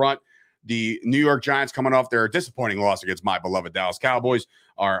local front. The New York Giants, coming off their disappointing loss against my beloved Dallas Cowboys,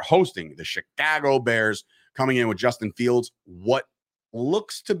 are hosting the Chicago Bears, coming in with Justin Fields. What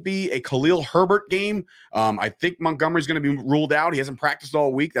looks to be a Khalil Herbert game. I think Montgomery's going to be ruled out. He hasn't practiced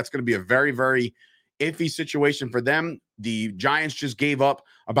all week. That's going to be a very, very iffy situation for them. The Giants just gave up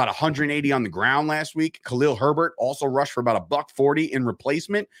about 180 on the ground last week. Khalil Herbert also rushed for about $140 in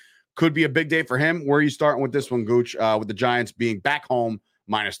replacement. Could be a big day for him. Where are you starting with this one, Gooch, with the Giants being back home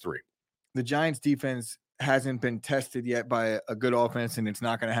 -3? The Giants defense hasn't been tested yet by a good offense, and it's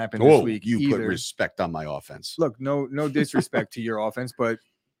not going to happen this week. You either. Put respect on my offense. Look, no disrespect to your offense, but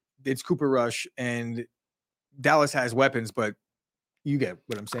it's Cooper Rush, and Dallas has weapons, but you get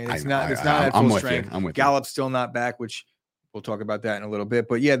what I'm saying. It's not at full strength. I'm with Gallup's still not back, which we'll talk about that in a little bit.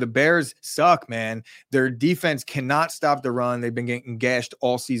 But yeah, the Bears suck, man. Their defense cannot stop the run. They've been getting gashed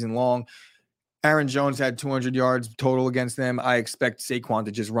all season long. Aaron Jones had 200 yards total against them. I expect Saquon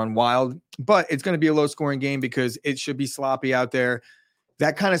to just run wild, but it's going to be a low-scoring game because it should be sloppy out there.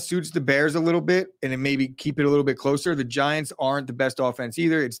 That kind of suits the Bears a little bit, and it maybe keep it a little bit closer. The Giants aren't the best offense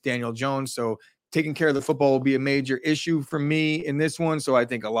either. It's Daniel Jones, so taking care of the football will be a major issue for me in this one. So I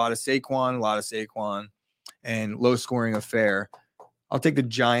think a lot of Saquon, and low-scoring affair. I'll take the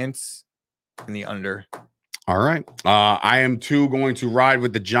Giants in the under. All right. I am too going to ride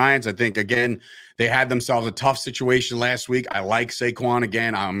with the Giants. I think, again, they had themselves a tough situation last week. I like Saquon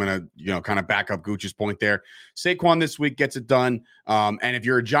again. I'm going to, kind of back up Gucci's point there. Saquon this week gets it done. And if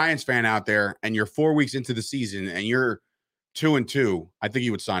you're a Giants fan out there and you're 4 weeks into the season and you're 2-2, I think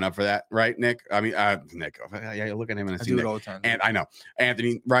you would sign up for that, right, Nick? I mean, Nick. Yeah, you look at him and I see do Nick. it all the time. And I know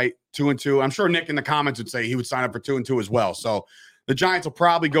Anthony, right? 2-2. I'm sure Nick in the comments would say he would sign up for 2-2 as well. So the Giants will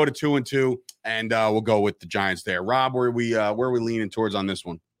probably go to 2-2, and we'll go with the Giants there. Rob, where are we leaning towards on this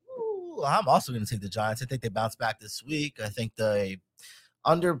one? Ooh, I'm also going to take the Giants. I think they bounce back this week. I think they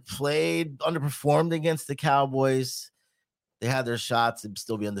underperformed against the Cowboys. They had their shots to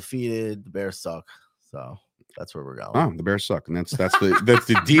still be undefeated. The Bears suck. So that's where we're going. Oh, the Bears suck. And that's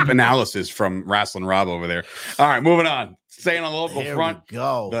the deep analysis from Wrestling Rob over there. All right, moving on. Staying on the local front,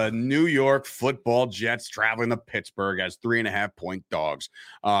 the New York Football Jets traveling to Pittsburgh as 3.5-point dogs.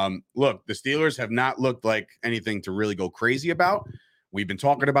 Look, the Steelers have not looked like anything to really go crazy about. We've been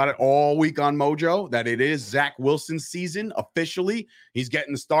talking about it all week on Mojo, that it is Zach Wilson's season officially. He's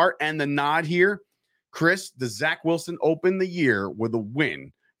getting the start and the nod here. Chris, does Zach Wilson open the year with a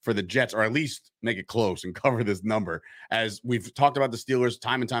win for the Jets, or at least make it close and cover this number? As we've talked about the Steelers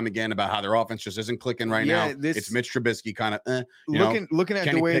time and time again about how their offense just isn't clicking right now. It's Mitch Trubisky kind of looking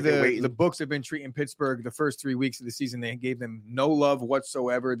at the way the books have been treating Pittsburgh the first 3 weeks of the season. They gave them no love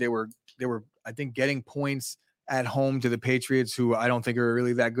whatsoever. They were I think getting points at home to the Patriots, who I don't think are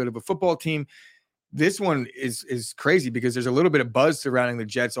really that good of a football team. This one is crazy because there's a little bit of buzz surrounding the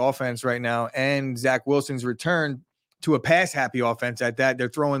Jets offense right now, and Zach Wilson's return to a pass-happy offense at that. They're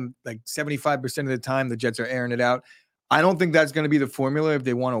throwing like 75% of the time. The Jets are airing it out. I don't think that's going to be the formula if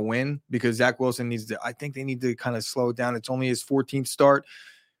they want to win, because Zach Wilson I think they need to kind of slow it down. It's only his 14th start,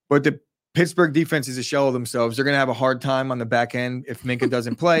 but the Pittsburgh defense is a shell of themselves. They're going to have a hard time on the back end if Minkah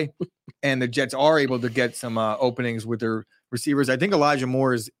doesn't play, and the Jets are able to get some openings with their receivers. I think Elijah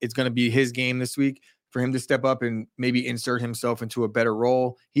Moore it's going to be his game this week for him to step up and maybe insert himself into a better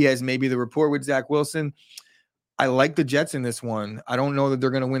role. He has maybe the rapport with Zach Wilson. I like the Jets in this one. I don't know that they're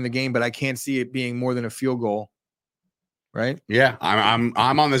going to win the game, but I can't see it being more than a field goal. Right? Yeah, I'm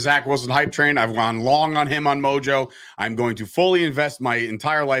on the Zach Wilson hype train. I've gone long on him on Mojo. I'm going to fully invest my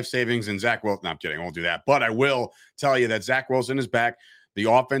entire life savings in Zach Wilson. No, I'm kidding. I won't do that. But I will tell you that Zach Wilson is back. The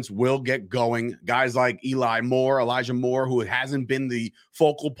offense will get going. Guys like Elijah Moore, who hasn't been the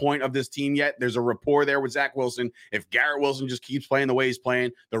focal point of this team yet. There's a rapport there with Zach Wilson. If Garrett Wilson just keeps playing the way he's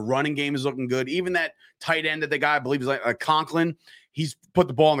playing, the running game is looking good. Even that tight end that the guy, I believe is like Conklin, he's put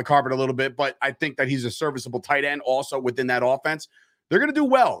the ball on the carpet a little bit, but I think that he's a serviceable tight end also within that offense. They're going to do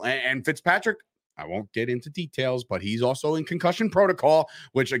well. And Fitzpatrick, I won't get into details, but he's also in concussion protocol,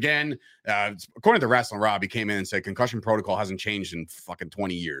 which again, according to Wrestling Rob, he came in and said concussion protocol hasn't changed in fucking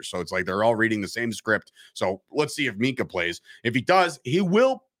 20 years. So it's like they're all reading the same script. So let's see if Minkah plays. If he does, he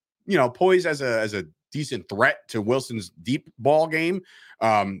will, poise as a decent threat to Wilson's deep ball game.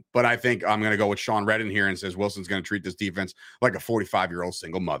 But I think I'm going to go with Sean Redden here and says Wilson's going to treat this defense like a 45-year-old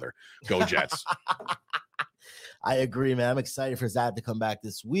single mother. Go Jets. I agree, man. I'm excited for Zach to come back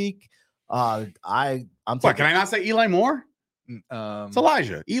this week. Can I not say Eli Moore? It's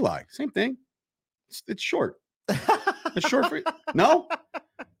Elijah. Eli, same thing. It's short. It's short for you. No?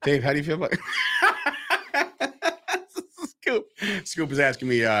 Dave, how do you feel about Scoop is asking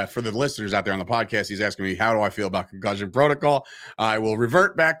me, for the listeners out there on the podcast, he's asking me, how do I feel about concussion protocol? I will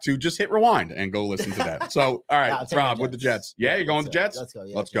revert back to just hit rewind and go listen to that. So, all right, Rob, with the Jets. Yeah, you're going with the Jets? Let's go.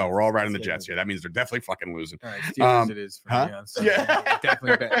 Yeah, let's go. We're all riding the Jets here. That means they're definitely fucking losing. All right, Steelers it is for me on Sunday. Yeah.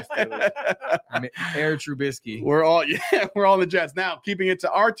 Definitely better Steelers. I mean, Air Trubisky. We're all on the Jets. Now, keeping it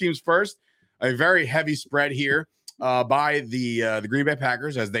to our teams first, a very heavy spread here. By the Green Bay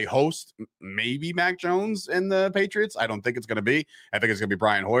Packers as they host maybe Mac Jones and the Patriots. I don't think it's going to be. I think it's going to be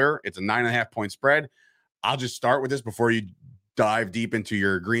Brian Hoyer. It's a 9.5-point spread. I'll just start with this before you dive deep into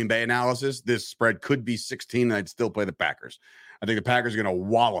your Green Bay analysis. This spread could be 16, and I'd still play the Packers. I think the Packers are going to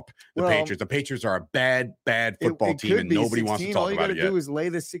wallop the Patriots. The Patriots are a bad football team, and nobody 16. wants to talk All you about got it to yet. do is lay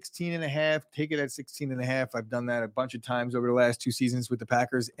the 16.5, take it at 16.5. I've done that a bunch of times over the last 2 seasons with the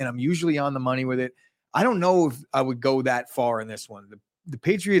Packers, and I'm usually on the money with it. I don't know if I would go that far in this one. The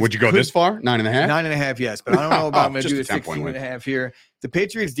Patriots. Would you go this far? 9.5? 9.5, yes. But I don't know about I'm going to do the 16.5 here. The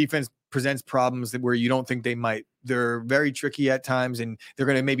Patriots defense presents problems where you don't think they might. They're very tricky at times, and they're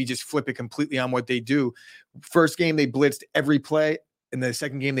going to maybe just flip it completely on what they do. First game, they blitzed every play. In the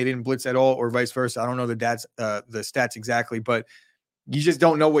second game, they didn't blitz at all, or vice versa. I don't know the stats exactly, but you just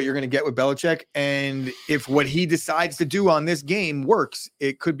don't know what you're going to get with Belichick. And if what he decides to do on this game works,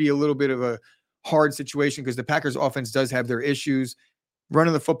 it could be a little bit of a hard situation because the Packers offense does have their issues.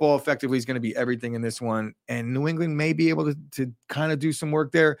 running the football effectively is going to be everything in this one. And New England may be able to kind of do some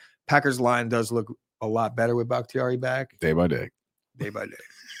work there. Packers line does look a lot better with Bakhtiari back. Day by day. Day by day.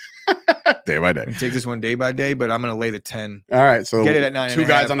 Day by day. Take this one day by day, but I'm going to lay the 10. All right. So Get it at 9.5 two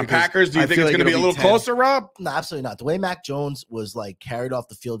guys on the because Packers. Do you I think feel it's like going to be a it'll little be 10. closer, Rob? No, absolutely not. The way Mac Jones was like carried off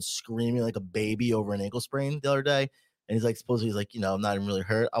the field screaming like a baby over an ankle sprain the other day, and he's like, supposedly he's like, I'm not even really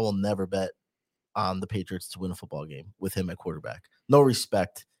hurt. I will never bet on the Patriots to win a football game with him at quarterback. No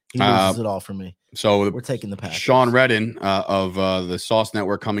respect. He loses it all for me. So We're taking the Packers. Sean Redden of the Sauce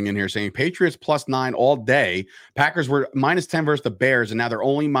Network coming in here saying Patriots +9 all day. Packers were -10 versus the Bears, and now they're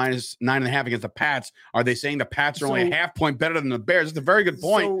only -9.5 against the Pats. Are they saying the Pats are only a half point better than the Bears? It's a very good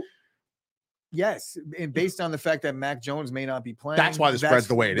point. So, yes, and based on the fact that Mac Jones may not be playing, That's why the spread's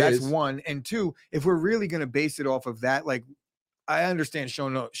the way it is. That's one. And two, if we're really going to base it off of that, like I understand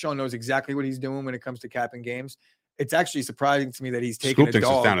Sean knows exactly what he's doing when it comes to capping games. It's actually surprising to me that he's taking Scoop a thinks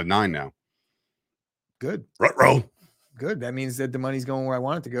it's dog. down at 9 now. Good. Ruh-roh. Good. That means that the money's going where I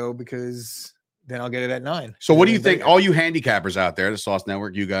want it to go because then I'll get it at 9. So what do you think, all you handicappers out there, the Sauce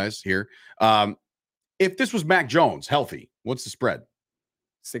Network, you guys here, if this was Mac Jones healthy, what's the spread?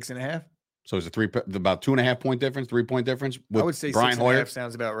 6.5. So is it about 2.5 point difference, 3 point difference? I would say Brian 6.5 Hoyer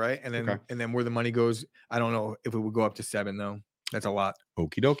sounds about right. And then Okay. and then where the money goes, I don't know if it would go up to 7 though. That's a lot.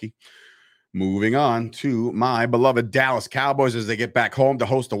 Okie dokie. Moving on to my beloved Dallas Cowboys as they get back home to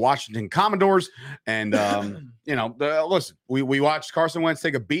host the Washington Commodores. And, listen, we watched Carson Wentz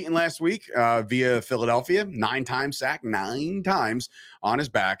take a beating last week via Philadelphia, 9 times sacked, 9 times on his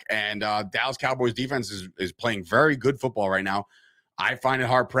back. And Dallas Cowboys defense is playing very good football right now. I find it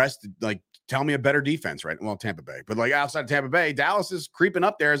hard pressed to tell me a better defense, right? Well, Tampa Bay, but outside of Tampa Bay, Dallas is creeping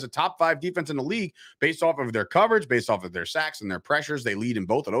up there as a top 5 defense in the league based off of their coverage, based off of their sacks and their pressures. They lead in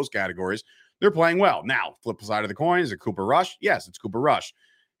both of those categories. They're playing well. Now, flip side of the coin, is it Cooper Rush? Yes, it's Cooper Rush.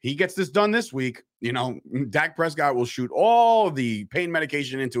 He gets this done this week. Dak Prescott will shoot all the pain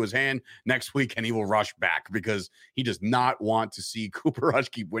medication into his hand next week, and he will rush back because he does not want to see Cooper Rush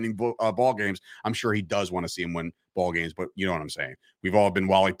keep winning ball games. I'm sure he does want to see him win ball games, but you know what I'm saying. We've all been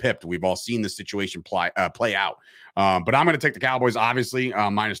Wally pipped. We've all seen this situation play out. But I'm going to take the Cowboys, obviously,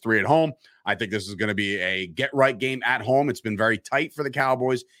 -3 at home. I think this is going to be a get-right game at home. It's been very tight for the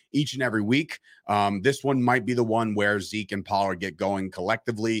Cowboys each and every week. This one might be the one where Zeke and Pollard get going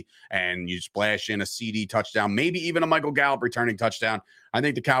collectively, and you splash in a CD touchdown, maybe even a Michael Gallup returning touchdown. I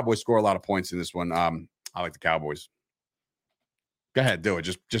think the Cowboys score a lot of points in this one. I like the Cowboys. Go ahead, do it.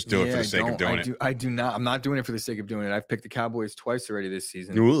 Just do it for the sake of doing it. I do not. I'm not doing it for the sake of doing it. I've picked the Cowboys twice already this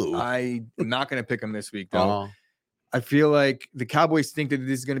season. Ooh. I'm not going to pick them this week, though. I feel like the Cowboys think that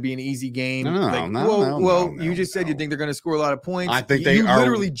this is going to be an easy game. No, you just said you think they're going to score a lot of points. I think you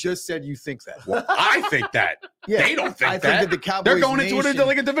literally just said you think that. Well, I think that. Yeah, they don't think I that. think that the Cowboys they're going into Nation, it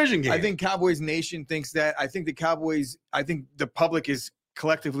like a division game. I think Cowboys Nation thinks that. I think the public is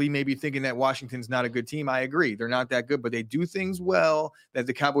collectively maybe thinking that Washington's not a good team. I agree. They're not that good, but they do things well that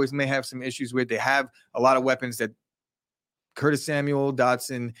the Cowboys may have some issues with. They have a lot of weapons that Curtis Samuel,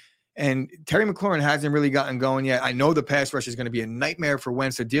 Dotson, and Terry McLaurin hasn't really gotten going yet. I know the pass rush is going to be a nightmare for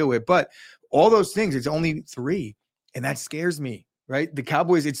Wentz to deal with, but all those things, it's only 3, and that scares me, right? The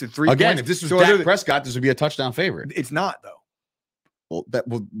Cowboys, it's a 3 Again, points. if this was Dak Prescott, this would be a touchdown favorite. It's not, though.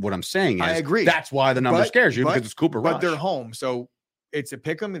 Well, what I'm saying is, I agree. That's why the number scares you, because it's Cooper Rush. But they're home, so it's a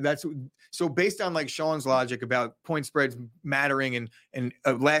pick 'em. So based on like Sean's logic about point spreads mattering, and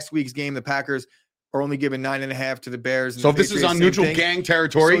last week's game, the Packers are only giving 9.5 to the Bears. And so if this is on neutral gang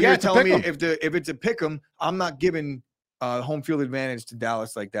territory, so you're telling me if if it's a pick 'em, I'm not giving home field advantage to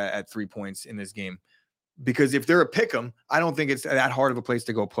Dallas like that at 3 points in this game, because if they're a pick 'em, I don't think it's that hard of a place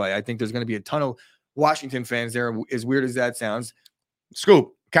to go play. I think there's going to be a ton of Washington fans there. As weird as that sounds,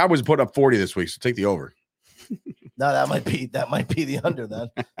 Scoop, Cowboys put up 40 this week, so take the over. No, that might be the under then.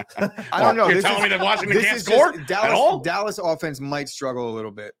 I don't know. You're telling me that Washington can't score at all? Dallas offense might struggle a little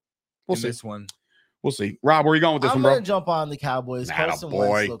bit. We'll see. This one. We'll see. Rob, where are you going with this I'm one, bro? going to jump on the Cowboys. Carson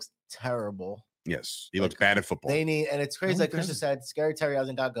Wentz looks terrible. Yes, he looks bad at football. They need, and it's crazy. Like Chris just said, Scary Terry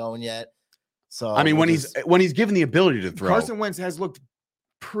hasn't got going yet. So I mean, when he's given the ability to throw, Carson Wentz has looked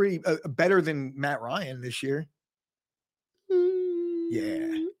pretty better than Matt Ryan this year. Yeah.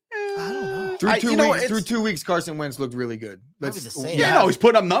 I don't know. Through 2 weeks, Carson Wentz looked really good. He's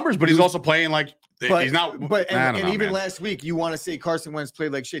putting up numbers, but he's also playing like he's not. And even last week, you want to say Carson Wentz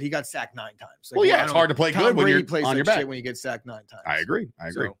played like shit. He got sacked 9 times. It's hard to play good when you're plays on your like back. shit when you get sacked 9 times. I agree.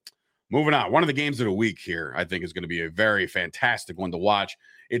 So, moving on. One of the games of the week here, I think, is going to be a very fantastic one to watch.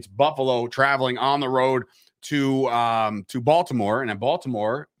 It's Buffalo traveling on the road to Baltimore, and in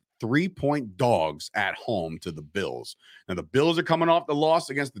Baltimore, 3-point dogs at home to the Bills. Now, the Bills are coming off the loss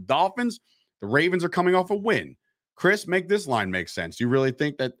against the Dolphins. The Ravens are coming off a win. Chris, make this line make sense. Do you really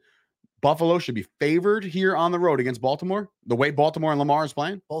think that Buffalo should be favored here on the road against Baltimore? The way Baltimore and Lamar is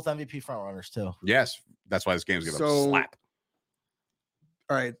playing? Both MVP frontrunners, too. Yes. That's why this game's going to slap.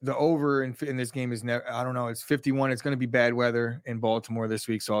 All right, the over in this game is never. I don't know. It's 51. It's going to be bad weather in Baltimore this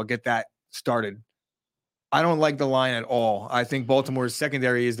week, so I'll get that started. I don't like the line at all. I think Baltimore's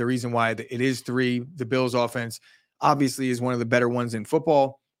secondary is the reason why it is 3. The Bills' offense obviously is one of the better ones in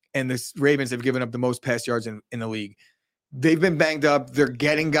football, and the Ravens have given up the most pass yards in the league. They've been banged up. They're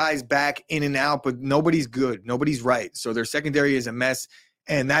getting guys back in and out, but nobody's good. Nobody's right. So their secondary is a mess.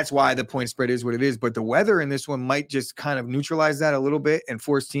 And that's why the point spread is what it is. But the weather in this one might just kind of neutralize that a little bit and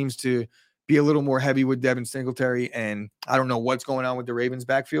force teams to be a little more heavy with Devin Singletary. And I don't know what's going on with the Ravens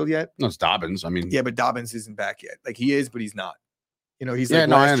backfield yet. No, it's Dobbins. I mean, yeah, but Dobbins isn't back yet. Like he is, but he's not. You know, he's Yeah, like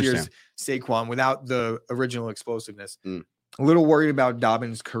no, I last year's understand. Saquon without the original explosiveness. A little worried about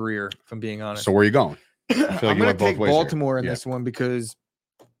Dobbins' career, if I'm being honest. So where are you going? I'm going to take Baltimore in Yeah. this one because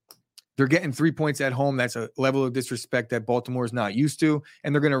they're getting 3 points at home. That's a level of disrespect that Baltimore is not used to,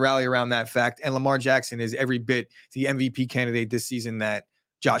 and they're going to rally around that fact. And Lamar Jackson is every bit the MVP candidate this season that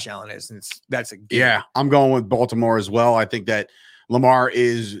Josh Allen is, and that's a given. Yeah, I'm going with Baltimore as well. I think that Lamar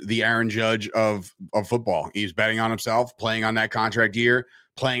is the Aaron Judge of football. He's betting on himself, playing on that contract year,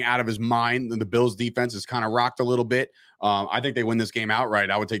 playing out of his mind. And the Bills' defense is kind of rocked a little bit. I think they win this game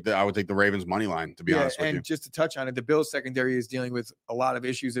outright. I would take the Ravens money line, to be honest with you. And just to touch on it, the Bills secondary is dealing with a lot of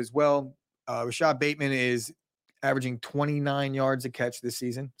issues as well. Rashad Bateman is averaging 29 yards a catch this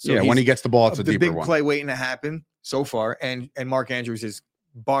season. So yeah, when he gets the ball, it's a the deeper big one. play waiting to happen so far. And Mark Andrews is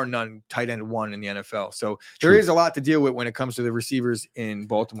bar none tight end 1 in the NFL. So there is a lot to deal with when it comes to the receivers in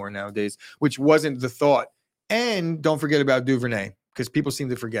Baltimore nowadays, which wasn't the thought. And don't forget about Duvernay, because people seem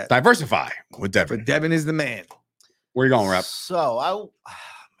to forget. Diversify with Devin. But Devin is the man. Where you going, Rep? So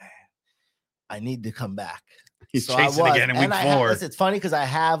I need to come back. He's So chasing again in week 4. Listen, it's funny because I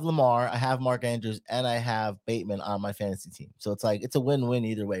have Lamar, I have Mark Andrews, and I have Bateman on my fantasy team. So it's like it's a win-win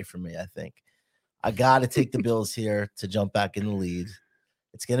either way for me. I think I got to take the Bills here to jump back in the lead.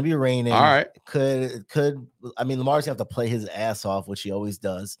 It's gonna be raining. All right. It could. I mean, Lamar's gonna have to play his ass off, which he always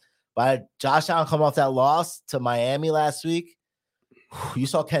does. But Josh Allen come off that loss to Miami last week. You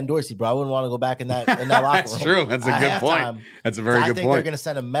saw Ken Dorsey, bro. I wouldn't want to go back in that locker room. That's true. That's a good point. That's a very good I think point. they're gonna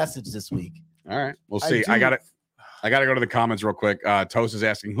send a message this week. All right, we'll see. I gotta go to the comments real quick. Toast is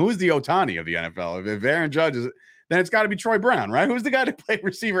asking, who is the Ohtani of the NFL? If Aaron Judge is, then it's got to be Troy Brown, right? Who's the guy to play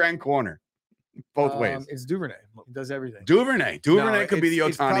receiver and corner, both ways? It's Duvernay. He does everything. Duvernay could be the Ohtani.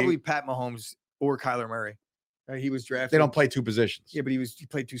 It's probably Pat Mahomes or Kyler Murray. He was drafted. They don't play 2 positions. Yeah, but he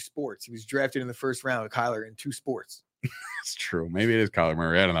played 2 sports. He was drafted in the first round with Kyler in 2 sports. It's true. Maybe it is Kyler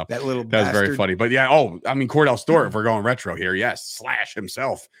Murray. I don't know. That little That was very bastard. funny. But yeah, Cordell Stewart, if we're going retro here, yes. Slash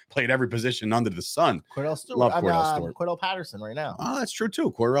himself played every position under the sun. Cordell Stewart. Love Cordell Stewart. Cordell Patterson right now. Oh, that's true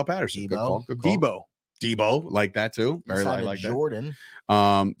too. Cordell Patterson. Good Debo. call. Good call. Debo, like that too. Very Signed like that. Jordan.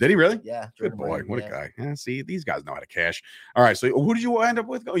 Did he really? Yeah. Good Jordan boy. Brady, What yeah. a guy. Yeah, see, these guys know how to cash. All right. So who did you end up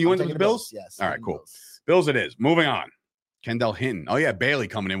with? Oh, you I'm went with taking the Bills? Yes. All right, taking cool. Bills. Bills it is. Moving on. Kendall Hinton. Oh, yeah. Bailey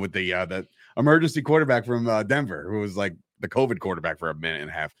coming in with the emergency quarterback from Denver, who was like the COVID quarterback for a minute and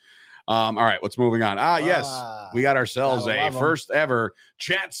a half. All right. What's moving on? Yes. We got ourselves gotta a love 'em. first ever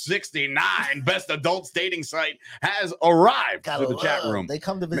Chat 69 best adults dating site has arrived Gotta to the chat love. room. They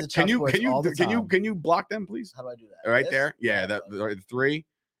come to visit Can Chuck you Sports all the time. can you block them, please? How do I do that? Right This? there. Yeah, the 3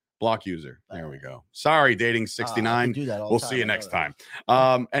 block user. There we go. Sorry, dating I 69. can do that all the We'll time. see you I know next that.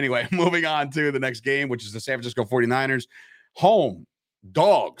 time. Anyway, moving on to the next game, which is the San Francisco 49ers home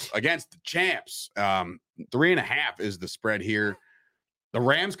dogs against the champs. 3.5 is the spread here. The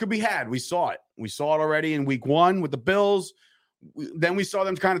Rams could be had. We saw it. We saw it already in week 1 with the Bills. Then we saw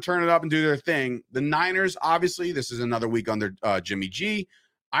them kind of turn it up and do their thing. The Niners, obviously, this is another week under Jimmy G.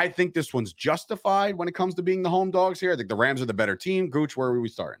 I think this one's justified when it comes to being the home dogs here. I think the Rams are the better team. Gooch, where are we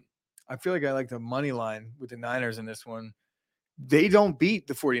starting? I feel like I like the money line with the Niners in this one. They don't beat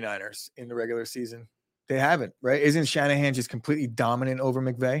the 49ers in the regular season. They haven't, right? Isn't Shanahan just completely dominant over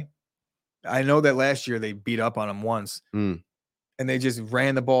McVay? I know that last year they beat up on him once. And they just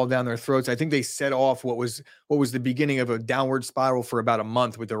ran the ball down their throats. I think they set off what was the beginning of a downward spiral for about a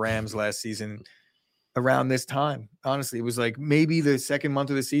month with the Rams last season around this time. Honestly, it was like maybe the second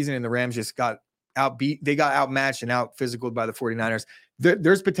month of the season and the Rams just got outbeat. They got outmatched and out physical by the 49ers.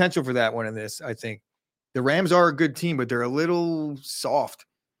 There's potential for that one in this, I think. The Rams are a good team, but they're a little soft,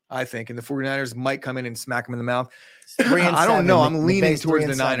 I think. And the 49ers might come in and smack them in the mouth. I don't know. I'm leaning towards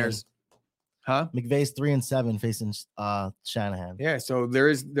the Niners. Huh? McVay's 3-7 facing Shanahan. Yeah. So there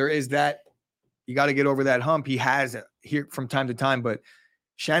is that. You got to get over that hump. He has it here from time to time, but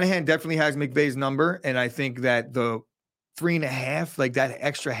Shanahan definitely has McVay's number. And I think that the 3.5, like that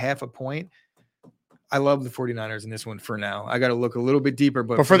extra half a point, I love the 49ers in this one for now. I got to look a little bit deper,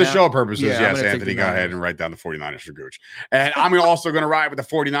 but for the now, show purposes, yeah, I'm yes, gonna take Anthony, the go ahead Niners. and write down the 49ers for Gooch. And I'm also going to ride with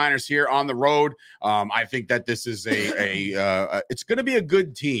the 49ers here on the road. I think that this is it's going to be a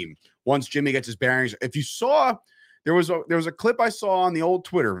good team once Jimmy gets his bearings. If you saw, there was a clip I saw on the old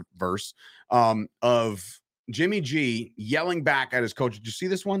Twitterverse of Jimmy G yelling back at his coach. Did you see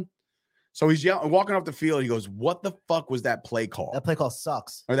this one? So he's walking off the field. He goes, "What the fuck was that play call? That play call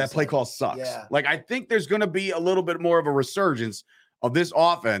sucks." Or that play call sucks." Yeah. Like, I think there's going to be a little bit more of a resurgence of this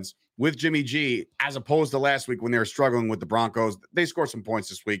offense with Jimmy G as opposed to last week when they were struggling with the Broncos. They scored some points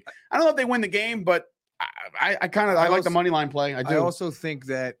this week. I don't know if they win the game, but I like the money line play. I do. I also think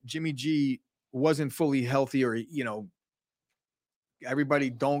that Jimmy G wasn't fully healthy, or everybody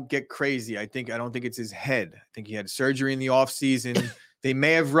don't get crazy. I don't think it's his head. I think he had surgery in the offseason. They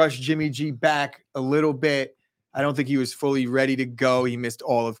may have rushed Jimmy G back a little bit. I don't think he was fully ready to go. He missed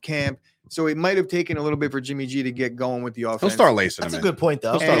all of camp. So it might have taken a little bit for Jimmy G to get going with the offense. He'll start lacing That's him a good point,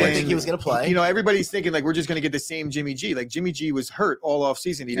 though. He'll start I lacing think he was going to play. Everybody's thinking like we're just going to get the same Jimmy G. Like Jimmy G was hurt all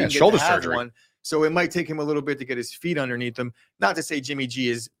offseason. He didn't get shoulder to have surgery. one. So it might take him a little bit to get his feet underneath him. Not to say Jimmy G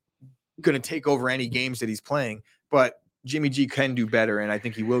is going to take over any games that he's playing, but Jimmy G can do better, and I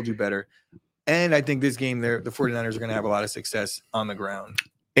think he will do better. And I think this game, the 49ers are going to have a lot of success on the ground.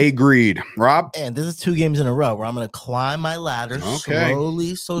 Agreed. Rob? And this is 2 games in a row where I'm going to climb my ladder Okay.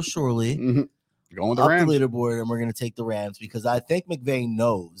 slowly, so surely, Mm-hmm. Going with the up Rams. the leaderboard, and we're going to take the Rams because I think McVay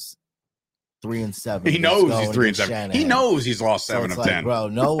knows 3-7. He is knows going he's 3-7. against He Shanahan. knows he's lost So 7 it's of like, 10. bro,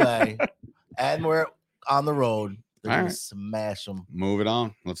 no way. And we're on the road. They're All going right. to smash them. Move it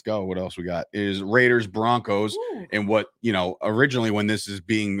on. Let's go. What else we got? Is Raiders Broncos. And what, originally when this is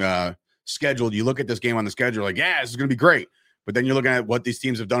being scheduled, you look at this game on the schedule like, yeah, this is going to be great. But then you're looking at what these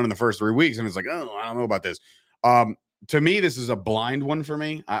teams have done in the first 3 weeks, and it's like, oh, I don't know about this. To me, this is a blind one for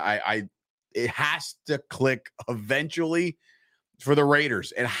me. It has to click eventually for the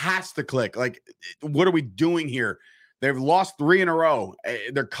Raiders. It has to click. Like, what are we doing here? They've lost 3 in a row.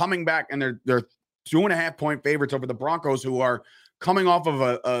 They're coming back, and they're 2.5-point favorites over the Broncos, who are coming off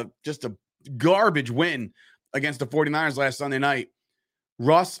of just a garbage win against the 49ers last Sunday night.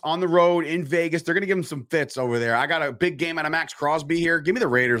 Russ on the road in Vegas. They're going to give him some fits over there. I got a big game out of Max Crosby here. Give me the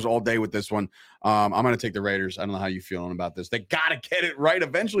Raiders all day with this one. I'm going to take the Raiders. I don't know how you're feeling about this. They got to get it right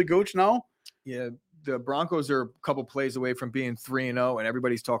eventually, Gooch, no? Yeah, the Broncos are a couple plays away from being 3-0, and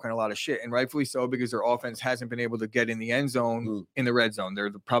everybody's talking a lot of shit, and rightfully so, because their offense hasn't been able to get in the end zone, in the red zone. They're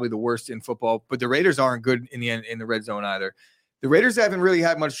probably the worst in football, but the Raiders aren't good in the red zone either. The Raiders haven't really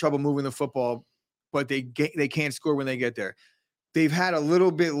had much trouble moving the football, but they can't score when they get there. They've had a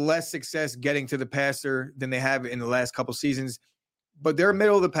little bit less success getting to the passer than they have in the last couple seasons, but they're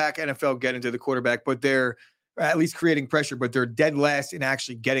middle of the pack NFL getting to the quarterback, but they're at least creating pressure, but they're dead last in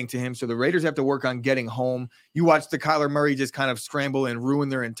actually getting to him. So the Raiders have to work on getting home. You watch the Kyler Murray just kind of scramble and ruin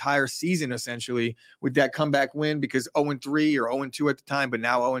their entire season, essentially, with that comeback win, because 0-3 or 0-2 at the time, but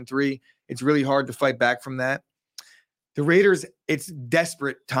now 0-3. It's really hard to fight back from that. The Raiders, it's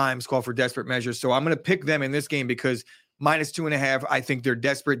desperate times call for desperate measures. So I'm going to pick them in this game because -2.5, I think they're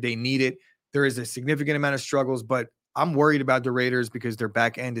desperate. They need it. There is a significant amount of struggles, but I'm worried about the Raiders because their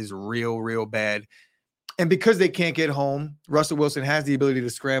back end is real, real bad. And because they can't get home, Russell Wilson has the ability to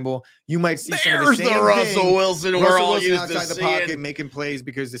scramble. You might see some of the There's same the Russell thing. Wilson we're Russell all Wilson used to outside the pocket seeing. making plays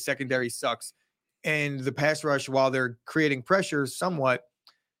because the secondary sucks. And the pass rush, while they're creating pressure somewhat,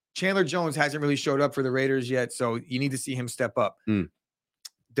 Chandler Jones hasn't really showed up for the Raiders yet, so you need to see him step up.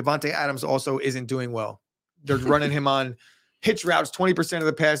 Devontae Adams also isn't doing well. They're running him on hitch routes, 20% of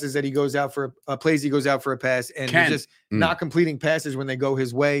the passes that he goes out for plays he goes out for a pass, and they're just not completing passes when they go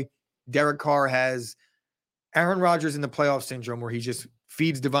his way. Derek Carr has Aaron Rodgers in the playoff syndrome where he just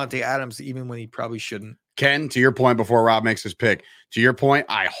feeds Devontae Adams even when he probably shouldn't. Ken, to your point before Rob makes his pick, to your point,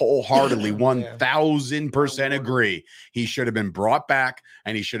 I wholeheartedly 1,000% agree. He should have been brought back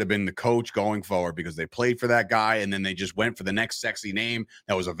and he should have been the coach going forward because they played for that guy and then they just went for the next sexy name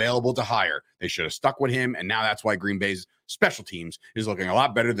that was available to hire. They should have stuck with him, and now that's why Green Bay's special teams is looking a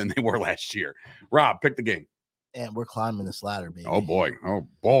lot better than they were last year. Rob, pick the game. And we're climbing this ladder, baby. Oh, boy. Oh,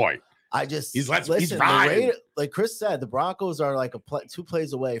 boy. I just He's listen. riding. Like Chris said, the Broncos are like 2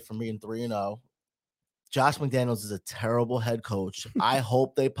 plays away from being 3-0. Josh McDaniels is a terrible head coach. I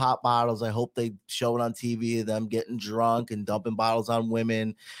hope they pop bottles. I hope they show it on TV, them getting drunk and dumping bottles on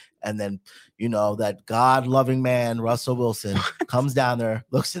women. And then, that God-loving man, Russell Wilson, comes down there,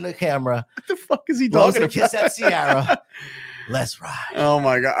 looks in the camera. What the fuck is he blows talking a kiss about? at Sierra. Let's ride. Oh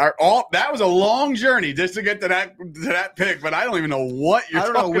my God. That was a long journey just to get to that pick, but I don't even know what you're I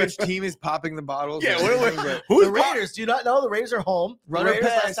don't know talking which about. team is popping the bottles. Yeah, but who's The Raiders, do you not know? The Raiders are home. The Runner Raiders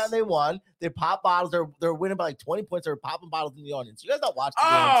pass. last time they won, they pop bottles. They're winning by like 20 points. They're popping bottles in the audience. You guys not watch the game.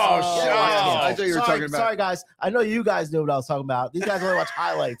 Oh, You shut guys watch the up. game. I thought you were talking about- Sorry, guys. I know you guys knew what I was talking about. These guys only watch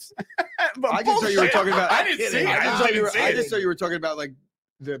highlights. But I just thought you were bullshit. talking about. I didn't see it. I just didn't see I it. just thought you were talking about like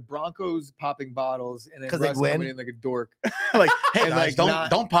the Broncos popping bottles and then 'Cause they Russ win? coming in like a dork. Like, hey And, guys, like,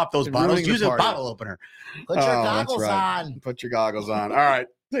 don't pop those and bottles. ruining the Use a party. bottle opener. Put your Oh, that's goggles right. on. Put your goggles on. All right,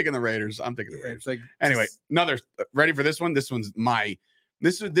 taking the Raiders. I'm taking the Raiders. It's like Anyway, another ready for this one. This one's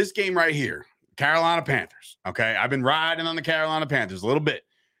this game right here. Carolina Panthers. Okay, I've been riding on the Carolina Panthers a little bit.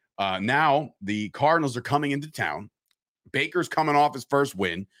 Now the Cardinals are coming into town. Baker's coming off his first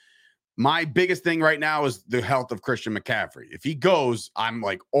win. My biggest thing right now is the health of Christian McCaffrey. If he goes, I'm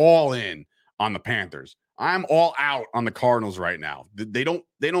like all in on the Panthers. I'm all out on the Cardinals right now. They don't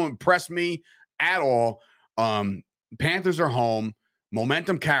impress me at all. Panthers are home.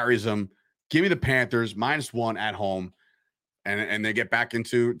 Momentum carries them. Give me the Panthers -1 at home. And they get back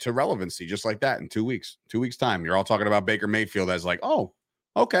into relevancy just like that in 2 weeks. 2 weeks time. You're all talking about Baker Mayfield as like, oh,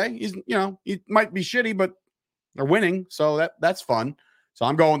 okay. He's, he might be shitty, but they're winning. So that's fun. So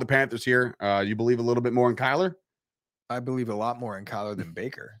I'm going with the Panthers here. You believe a little bit more in Kyler I believe a lot more in Kyler than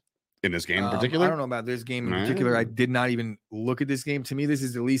Baker. in this game in particular? I don't know about this game in particular. I did not even look at this game. To me, this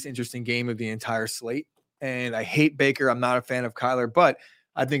is the least interesting game of the entire slate. And I hate Baker. I'm not a fan of Kyler, but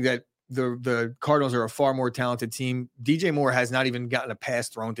I think that the Cardinals are a far more talented team. DJ Moore has not even gotten a pass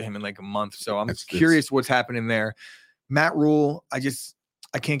thrown to him in like a month. So I'm curious what's happening there. Matt Rule, I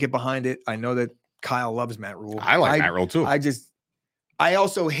can't get behind it. I know that Kyle loves Matt Rule. I like Matt Rule too. I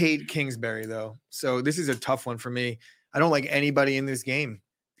also hate Kingsbury though. So this is a tough one for me. I don't like anybody in this game.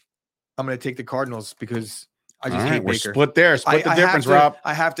 I'm going to take the Cardinals because I just hate we're Baker. split there. Split the difference, Rob.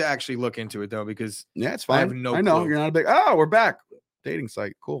 I have to actually look into it though because Yeah, it's fine. have no I know clue. you're not a big. Oh, we're back. Dating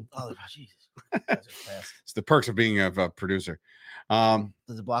site. Cool. Oh, Jesus. You guys are fast. It's the perks of being a producer. Does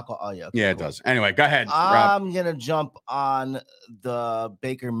it block? Oh, yeah. Okay, Yeah, it cool. does. Anyway, go ahead, Rob. I'm gonna jump on the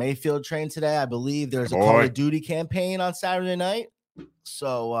Baker Mayfield train today. I believe there's a Boy. Call of Duty campaign on Saturday night,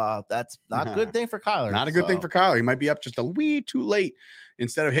 so that's not a good thing for Kyler. Not a good thing So, for Kyle. He might be up just a wee too late.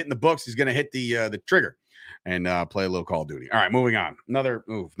 Instead of hitting the books, he's going to hit the trigger and play a little Call of Duty. All right, moving on. Another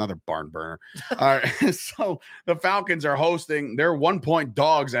barn burner. All right, so the Falcons are hosting. They're 1-point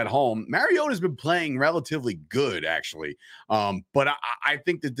dogs at home. Mariota's been playing relatively good, actually. But I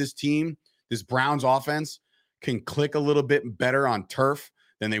think that this team, this Browns offense, can click a little bit better on turf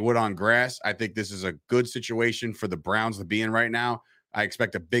than they would on grass. I think this is a good situation for the Browns to be in right now. I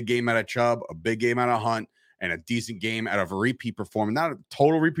expect a big game out of Chubb, a big game out of Hunt, and a decent game out of a repeat performance. Not a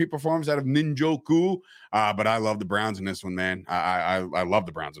total repeat performance out of Njoku, but I love the Browns in this one, man. I love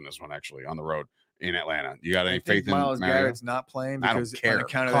the Browns in this one, actually, on the road in Atlanta. You got any faith in Miles Mariota? Garrett's not playing I don't because care. on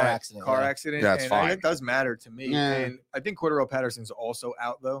account of Car that accident, car yeah. accident. That's and fine. It does matter to me. Yeah. And I think Cordero Patterson's also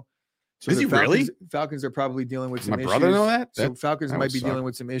out though. So Is the he really? Falcons are probably dealing with Does some my issues. brother know that? So Falcons that might would be suck. dealing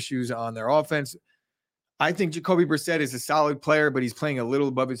with some issues on their offense. I think Jacoby Brissett is a solid player, but he's playing a little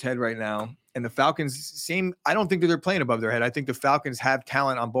above his head right now. And the Falcons I don't think that they're playing above their head. I think the Falcons have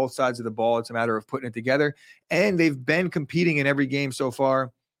talent on both sides of the ball. It's a matter of putting it together. And they've been competing in every game so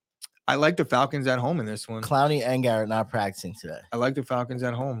far. I like the Falcons at home in this one. Clowney and Garrett not practicing today. I like the Falcons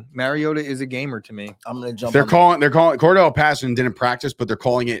at home. Mariota is a gamer to me. I'm gonna jump. They're on calling Cordell Patterson didn't practice, but they're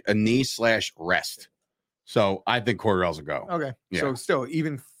calling it a knee/rest. So I think Cordell's a go. Okay. Yeah. So still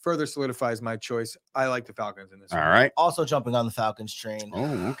even further solidifies my choice. I like the Falcons in this All one. right. Also jumping on the Falcons train.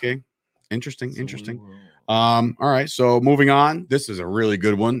 Oh, okay. Interesting. So Interesting. we will- All right. So moving on. This is a really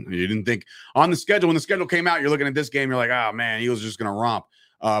good one. You didn't think on the schedule, when the schedule came out, you're looking at this game, you're like, oh man, Eagles are just gonna romp.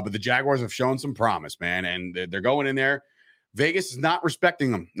 But the Jaguars have shown some promise, man, and they're going in there. Vegas is not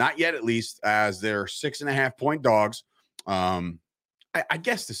respecting them, not yet at least, as they're 6.5-point dogs. I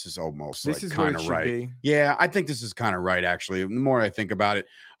guess this is almost This like is what kind it of should right. be. Yeah, I think this is kind of right, actually. The more I think about it,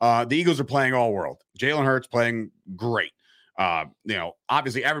 the Eagles are playing all world. Jalen Hurts playing great.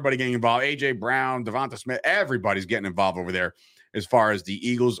 Obviously everybody getting involved. AJ Brown, Devonta Smith, everybody's getting involved over there as far as the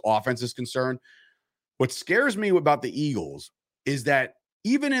Eagles offense is concerned. What scares me about the Eagles is that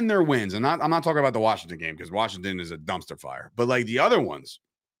even in their wins, and I'm not talking about the Washington game because Washington is a dumpster fire, but like the other ones,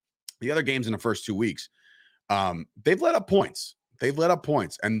 the other games in the first 2 weeks, they've let up points. They've let up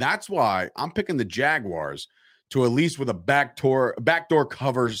points. And that's why I'm picking the Jaguars to at least with a backdoor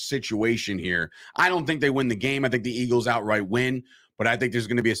cover situation here. I don't think they win the game. I think the Eagles outright win, but I think there's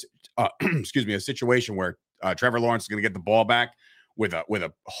going to be a situation where Trevor Lawrence is going to get the ball back with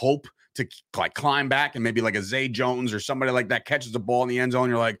a hope to like climb back, and maybe like a Zay Jones or somebody like that catches the ball in the end zone.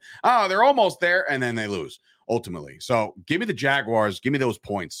 You're like, oh, they're almost there, and then they lose ultimately. So give me the Jaguars. Give me those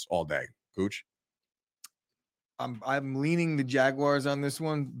points all day, Cooch. I'm leaning the Jaguars on this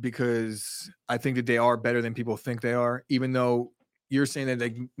one because I think that they are better than people think they are, even though you're saying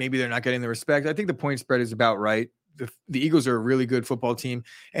that maybe they're not getting the respect. I think the point spread is about right. The Eagles are a really good football team,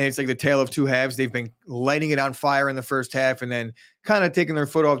 and it's like the tale of two halves. They've been lighting it on fire in the first half and then kind of taking their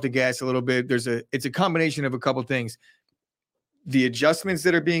foot off the gas a little bit. It's a combination of a couple things. The adjustments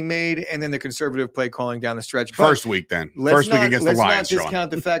that are being made, and then the conservative play calling down the stretch. First week against the Lions. Let's not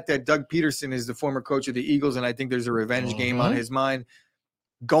discount the fact that Doug Peterson is the former coach of the Eagles, and I think there's a revenge game on his mind.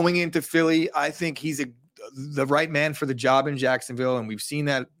 Going into Philly, I think he's the right man for the job in Jacksonville, and we've seen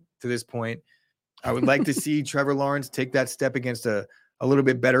that to this point. I would like to see Trevor Lawrence take that step against a little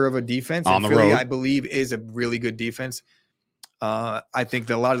bit better of a defense. On the Philly, road. I believe, is a really good defense. I think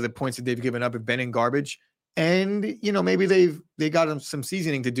that a lot of the points that they've given up have been in garbage. And, maybe they got them some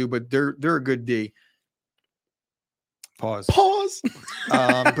seasoning to do, but they're a good D. Pause.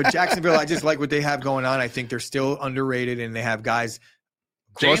 But Jacksonville, I just like what they have going on. I think they're still underrated, and they have guys.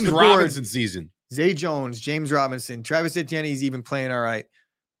 James Robinson season. Zay Jones, James Robinson, Travis Etienne, he's even playing all right.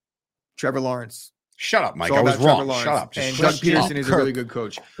 Trevor Lawrence. Shut up, Mike. It's all I was about Trevor wrong. Lawrence. Shut up. And Just Doug shut Peterson up. is a really good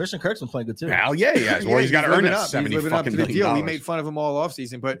coach. Christian Kirk's been playing good too. Hell yeah, he has. Well, he's got to earn living that up. He's 70 living up fucking to the million deal. We dollars. made fun of him all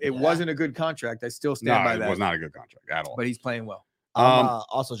offseason, but it wasn't a good contract. I still stand by No, that. it was not a good contract at all. But he's playing well. I'm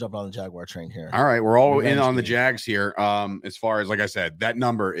also jumping on the Jaguar train here. All right, we're all in Revenge on the game. Jags here. As far as, like I said, that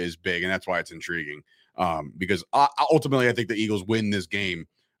number is big, and that's why it's intriguing. Because ultimately, I think the Eagles win this game.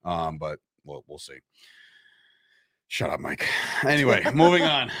 But we'll see. Shut up, Mike. Anyway, moving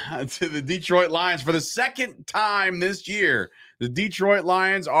on to the Detroit Lions for the second time this year. The Detroit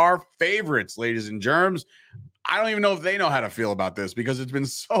Lions are favorites, ladies and germs. I don't even know if they know how to feel about this because it's been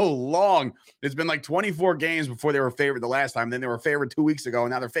so long. It's been like 24 games before they were favored the last time. Then they were favored 2 weeks ago,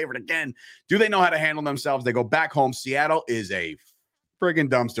 and now they're favored again. Do they know how to handle themselves? They go back home. Seattle is a friggin'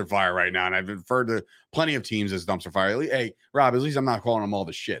 dumpster fire right now, and I've referred to plenty of teams as dumpster fire. Hey, Rob, at least I'm not calling them all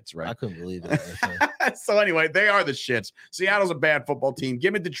the shits, right? I couldn't believe it. So anyway, they are the shits. Seattle's a bad football team.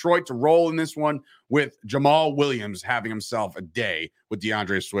 Give me Detroit to roll in this one with Jamal Williams having himself a day with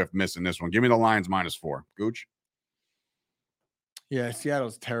DeAndre Swift missing this one. Give me the Lions -4. Gooch? Yeah,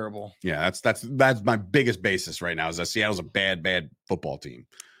 Seattle's terrible. Yeah, that's my biggest basis right now is that Seattle's a bad football team.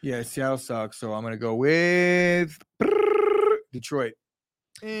 Yeah, Seattle sucks. So I'm going to go with Detroit.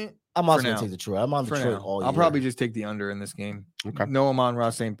 I'm also For going now. to take Detroit. I'm on For Detroit now. all year. I'll probably just take the under in this game. Okay. No Amon-Ra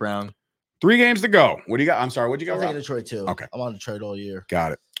St. Brown. 3 games to go. What do you got? I'm sorry, what'd you I'm got, taking Rob? Detroit too. Okay. I'm on Detroit all year.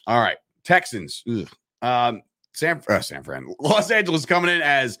 Got it. All right. Texans. Ugh. San Fran. Los Angeles coming in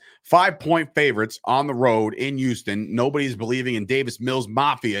as 5-point favorites on the road in Houston. Nobody's believing in Davis Mills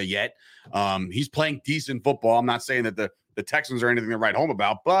Mafia yet. He's playing decent football. I'm not saying that the Texans are anything to write home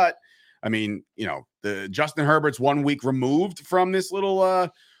about, but I mean, the Justin Herbert's 1 week removed from this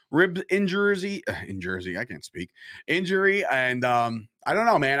little rib injury. I can't speak. Injury. And I don't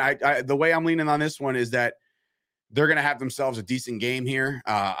know, man. I the way I'm leaning on this one is that they're going to have themselves a decent game here.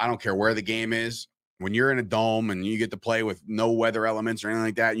 I don't care where the game is. When you're in a dome and you get to play with no weather elements or anything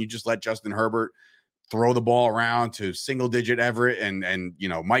like that, and you just let Justin Herbert throw the ball around to single-digit Everett and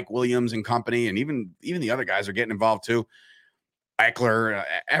Mike Williams and company, and even the other guys are getting involved too. Eckler,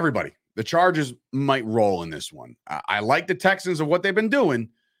 everybody. The Chargers might roll in this one. I like the Texans of what they've been doing,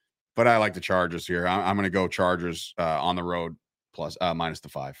 but I like the Chargers here. I'm going to go Chargers on the road plus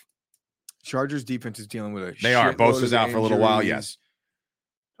 -5. Chargers defense is dealing with a They are. shitload Bosa's of out for a little while. injuries.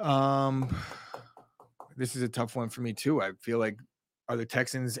 Yes. This is a tough one for me too. I feel like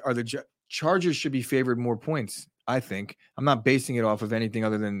Chargers should be favored more points. I think I'm not basing it off of anything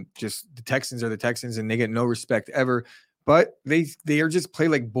other than just the Texans are the Texans and they get no respect ever. But they are just play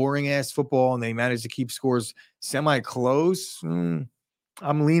like boring ass football and they manage to keep scores semi close. I'm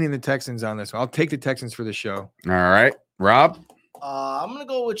leaning the Texans on this one. I'll take the Texans for the show. All right, Rob. I'm going to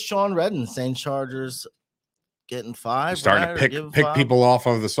go with Sean Redden, saying Chargers getting 5. Starting right, or to give pick 5. people off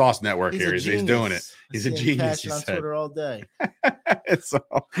of the Sauce Network He's here. a He's doing it. genius. He's a I see him genius. He catching on said. Twitter all day. So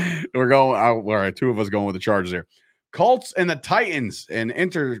we're going. All right, 2 of us going with the Chargers here. Colts and the Titans, an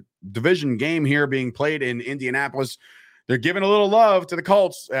interdivision game here being played in Indianapolis. They're giving a little love to the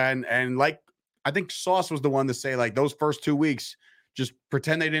Colts, and like I think Sauce was the one to say like those first 2 weeks, just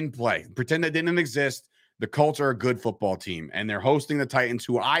pretend they didn't play, pretend they didn't exist. the Colts are a good football team, and they're hosting the Titans,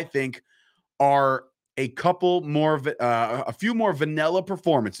 who I think are a few more vanilla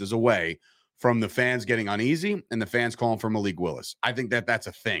performances away from the fans getting uneasy and the fans calling for Malik Willis. I think that's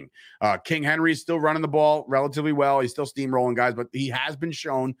a thing. King Henry is still running the ball relatively well. He's still steamrolling guys, but he has been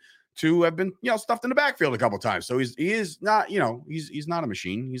shown to have been, stuffed in the backfield a couple of times. So he is not, he's not a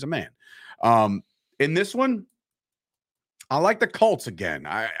machine. He's a man. In this one, I like the Colts again.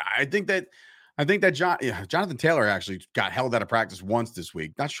 I think that Jonathan Taylor actually got held out of practice once this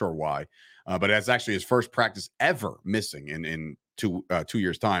week. Not sure why, but that's actually his first practice ever missing in 2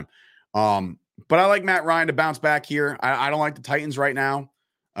 years' time. But I like Matt Ryan to bounce back here. I don't like the Titans right now.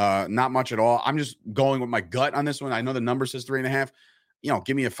 Not much at all. I'm just going with my gut on this one. I know the number says 3.5.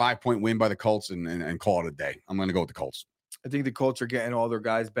 Give me a 5-point win by the Colts and call it a day. I'm going to go with the Colts. I think the Colts are getting all their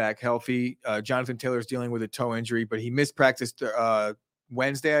guys back healthy. Jonathan Taylor's dealing with a toe injury, but he missed practice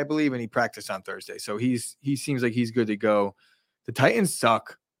Wednesday, I believe, and he practiced on Thursday. So he seems like he's good to go. The Titans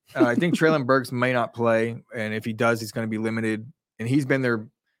suck. I think Treylon Burks may not play, and if he does, he's going to be limited. And he's been their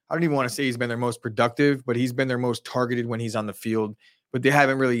 – I don't even want to say he's been their most productive, but he's been their most targeted when he's on the field. But they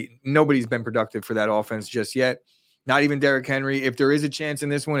haven't really – nobody's been productive for that offense just yet. Not even Derrick Henry. If there is a chance in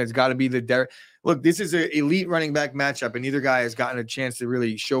this one, it's got to be the Derrick. Look, this is an elite running back matchup, and neither guy has gotten a chance to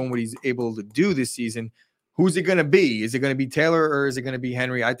really show him what he's able to do this season. Who's it going to be? Is it going to be Taylor or is it going to be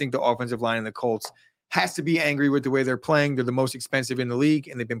Henry? I think the offensive line in the Colts has to be angry with the way they're playing. They're the most expensive in the league,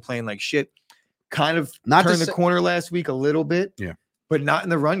 and they've been playing like shit. Kind of turned the corner last week a little bit. Yeah. But not in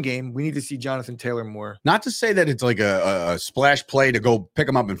the run game. We need to see Jonathan Taylor more. Not to say that it's like a splash play to go pick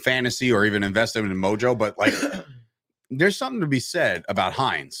him up in fantasy or even invest him in Mojo, but like there's something to be said about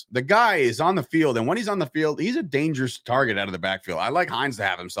Hines. The guy is on the field, and when he's on the field, he's a dangerous target out of the backfield. I like Hines to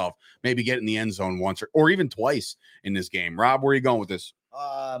have himself maybe get in the end zone once or even twice in this game. Rob, where are you going with this?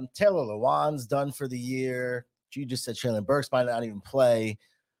 Taylor Lewan's done for the year. You just said Treylon Burks might not even play.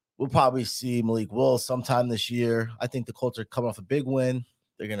 We'll probably see Malik Willis sometime this year. I think the Colts are coming off a big win.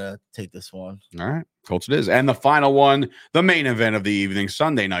 They're going to take this one. All right. Colts it is. And the final one, the main event of the evening,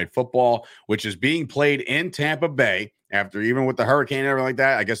 Sunday Night Football, which is being played in Tampa Bay. After even with the hurricane and everything like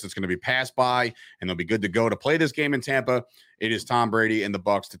that, I guess it's going to be passed by and they'll be good to go to play this game in Tampa. It is Tom Brady and the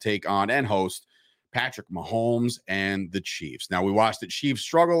Bucs to take on and host Patrick Mahomes and the Chiefs. Now, we watched the Chiefs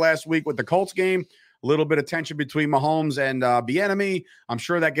struggle last week with the Colts game. A little bit of tension between Mahomes and Bieniemy. I'm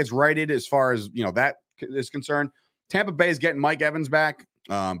sure that gets righted as far as, that is concerned. Tampa Bay is getting Mike Evans back,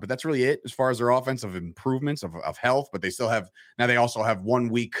 but that's really it as far as their offensive improvements of health. But they also have 1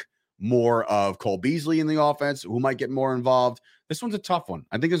 week more of Cole Beasley in the offense, who might get more involved. This one's a tough one.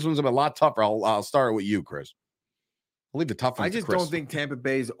 I think this one's a lot tougher. I'll start with you, Chris. I'll leave the tough one. I just don't think Tampa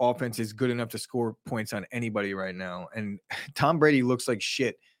Bay's offense is good enough to score points on anybody right now. And Tom Brady looks like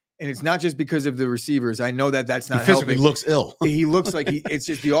shit. And it's not just because of the receivers. I know that that's not he physically helping. Looks ill. He looks like it's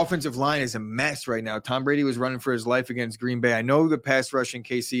just the offensive line is a mess right now. Tom Brady was running for his life against Green Bay. I know the pass rush in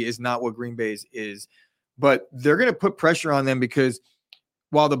KC is not what Green Bay's is, but they're going to put pressure on them because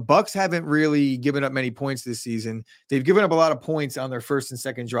while the Bucs haven't really given up many points this season, they've given up a lot of points on their first and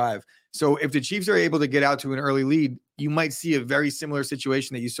second drive. So if the Chiefs are able to get out to an early lead, you might see a very similar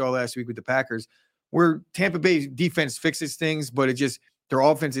situation that you saw last week with the Packers, where Tampa Bay defense fixes things, but their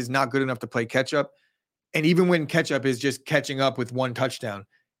offense is not good enough to play catch up. And even when catch up is just catching up with one touchdown,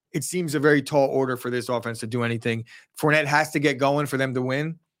 it seems a very tall order for this offense to do anything. Fournette has to get going for them to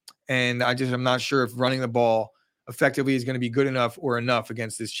win. And I'm not sure if running the ball effectively is going to be good enough or enough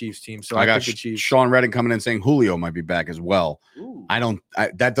against this Chiefs team. So I got the Chiefs. Sean Reddick coming in saying Julio might be back as well. Ooh.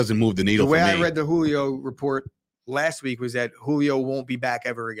 That doesn't move the needle. The way for me. I read the Julio report last week was that Julio won't be back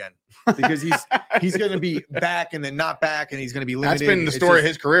ever again because he's going to be back and then not back, and he's going to be limited. That's been the story of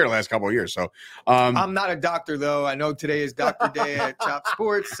his career the last couple of years. So I'm not a doctor, though. I know today is Doctor Day at Chop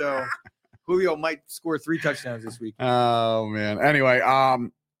Sports, so Julio might score 3 touchdowns this week. Oh man. Anyway,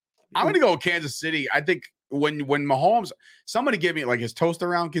 I'm going to go with Kansas City. I think when Mahomes, somebody give me like his toast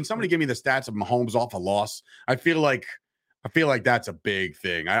around. Can somebody give me the stats of Mahomes off a loss? I feel like that's a big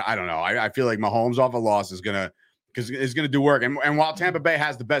thing. I don't know. I feel like Mahomes off a loss is going to do work. And while Tampa Bay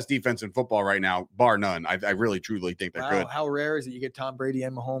has the best defense in football right now, bar none, I really truly think they're good. How rare is it you get Tom Brady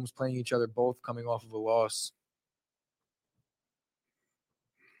and Mahomes playing each other both coming off of a loss?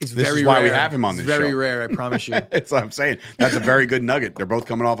 This is why we have him on this show. Very rare, I promise you. That's what I'm saying. That's a very good nugget. They're both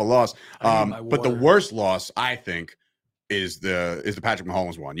coming off a loss. But the worst loss, I think, is the Patrick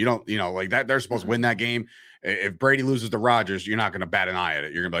Mahomes one. You don't, like that. They're supposed to win that game. If Brady loses to Rodgers, you're not going to bat an eye at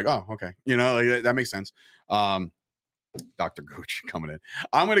it. You're going to be like, oh, okay. Like, that makes sense. Dr. Gooch coming in.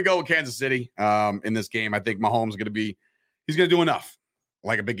 I'm going to go with Kansas City in this game. I think Mahomes he's going to do enough.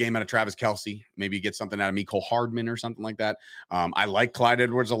 like a big game out of Travis Kelce. Maybe get something out of Mecole Hardman or something like that. I like Clyde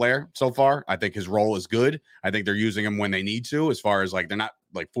Edwards-Helaire so far. I think his role is good. I think they're using him when they need to, as far as like they're not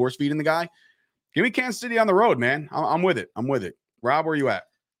like force feeding the guy. Give me Kansas City on the road, man. I'm with it. I'm with it. Rob, where are you at?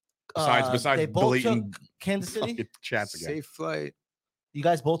 Besides they both deleting took Kansas City. chats again. Safe flight. You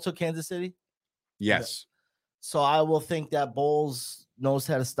guys both took Kansas City. Yes. So I will think that Bowles knows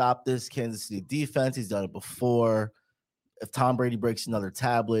how to stop this Kansas City defense. He's done it before. If Tom Brady breaks another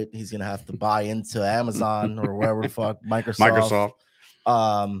tablet, he's gonna have to buy into Amazon or wherever the fuck Microsoft.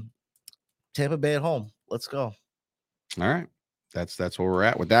 Tampa Bay at home. Let's go. All right. That's where we're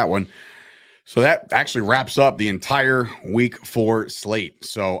at with that one. So that actually wraps up the entire week 4 slate.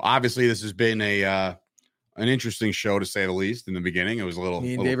 So obviously this has been an interesting show, to say the least. In the beginning, it was a little.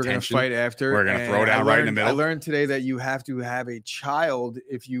 Me and Dave are going to fight after. We're going to throw down right in the middle. I learned today that you have to have a child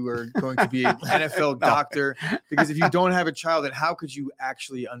if you are going to be an NFL doctor, because if you don't have a child, then how could you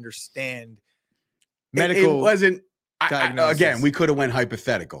actually understand medical? It wasn't. Again, we could have went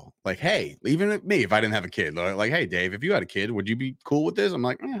hypothetical. Like, hey, even if I didn't have a kid, like, hey, Dave, if you had a kid, would you be cool with this? I'm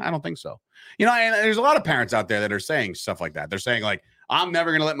like, I don't think so. You know, and there's a lot of parents out there that are saying stuff like that. They're saying like, I'm never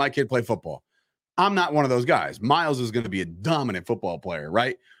going to let my kid play football. I'm not one of those guys. Miles is going to be a dominant football player,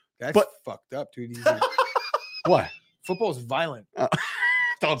 right? That's fucked up, dude. What? Football's violent.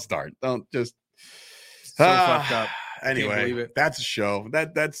 Don't start. Don't just. So fucked up. Anyway, that's a show.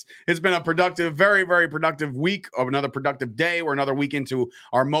 It's been a productive, very, very productive week of another productive day. We're another week into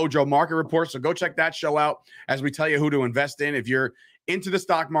our Mojo Market Report. So go check that show out as we tell you who to invest in. If you're into the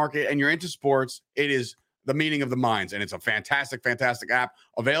stock market and you're into sports, it is the meeting of the minds. And it's a fantastic, fantastic app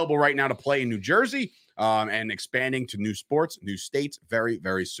available right now to play in New Jersey and expanding to new sports, new states very,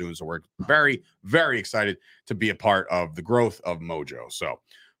 very soon. So we're very, very excited to be a part of the growth of Mojo. So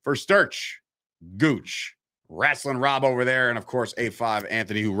for Sturch, Gooch, Wrestling Rob over there, and of course A5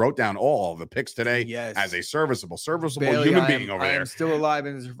 Anthony, who wrote down all of the picks today as a serviceable Bailey, human being over there. I'm still alive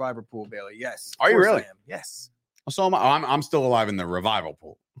in the survivor pool, Bailey. Yes. Are you really? Yes. So I'm still alive in the revival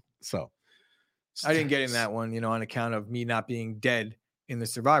pool. So I didn't get in that one, on account of me not being dead in the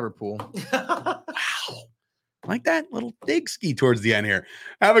survivor pool. Wow. Like that little dig ski towards the end here.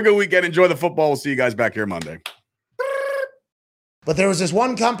 Have a good weekend. Enjoy the football. We'll see you guys back here Monday. But there was this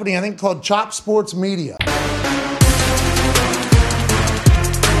one company, I think, called Chop Sports Media.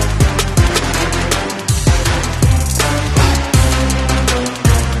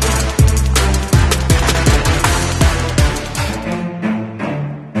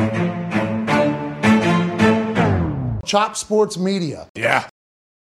 Chop Sports Media. Yeah.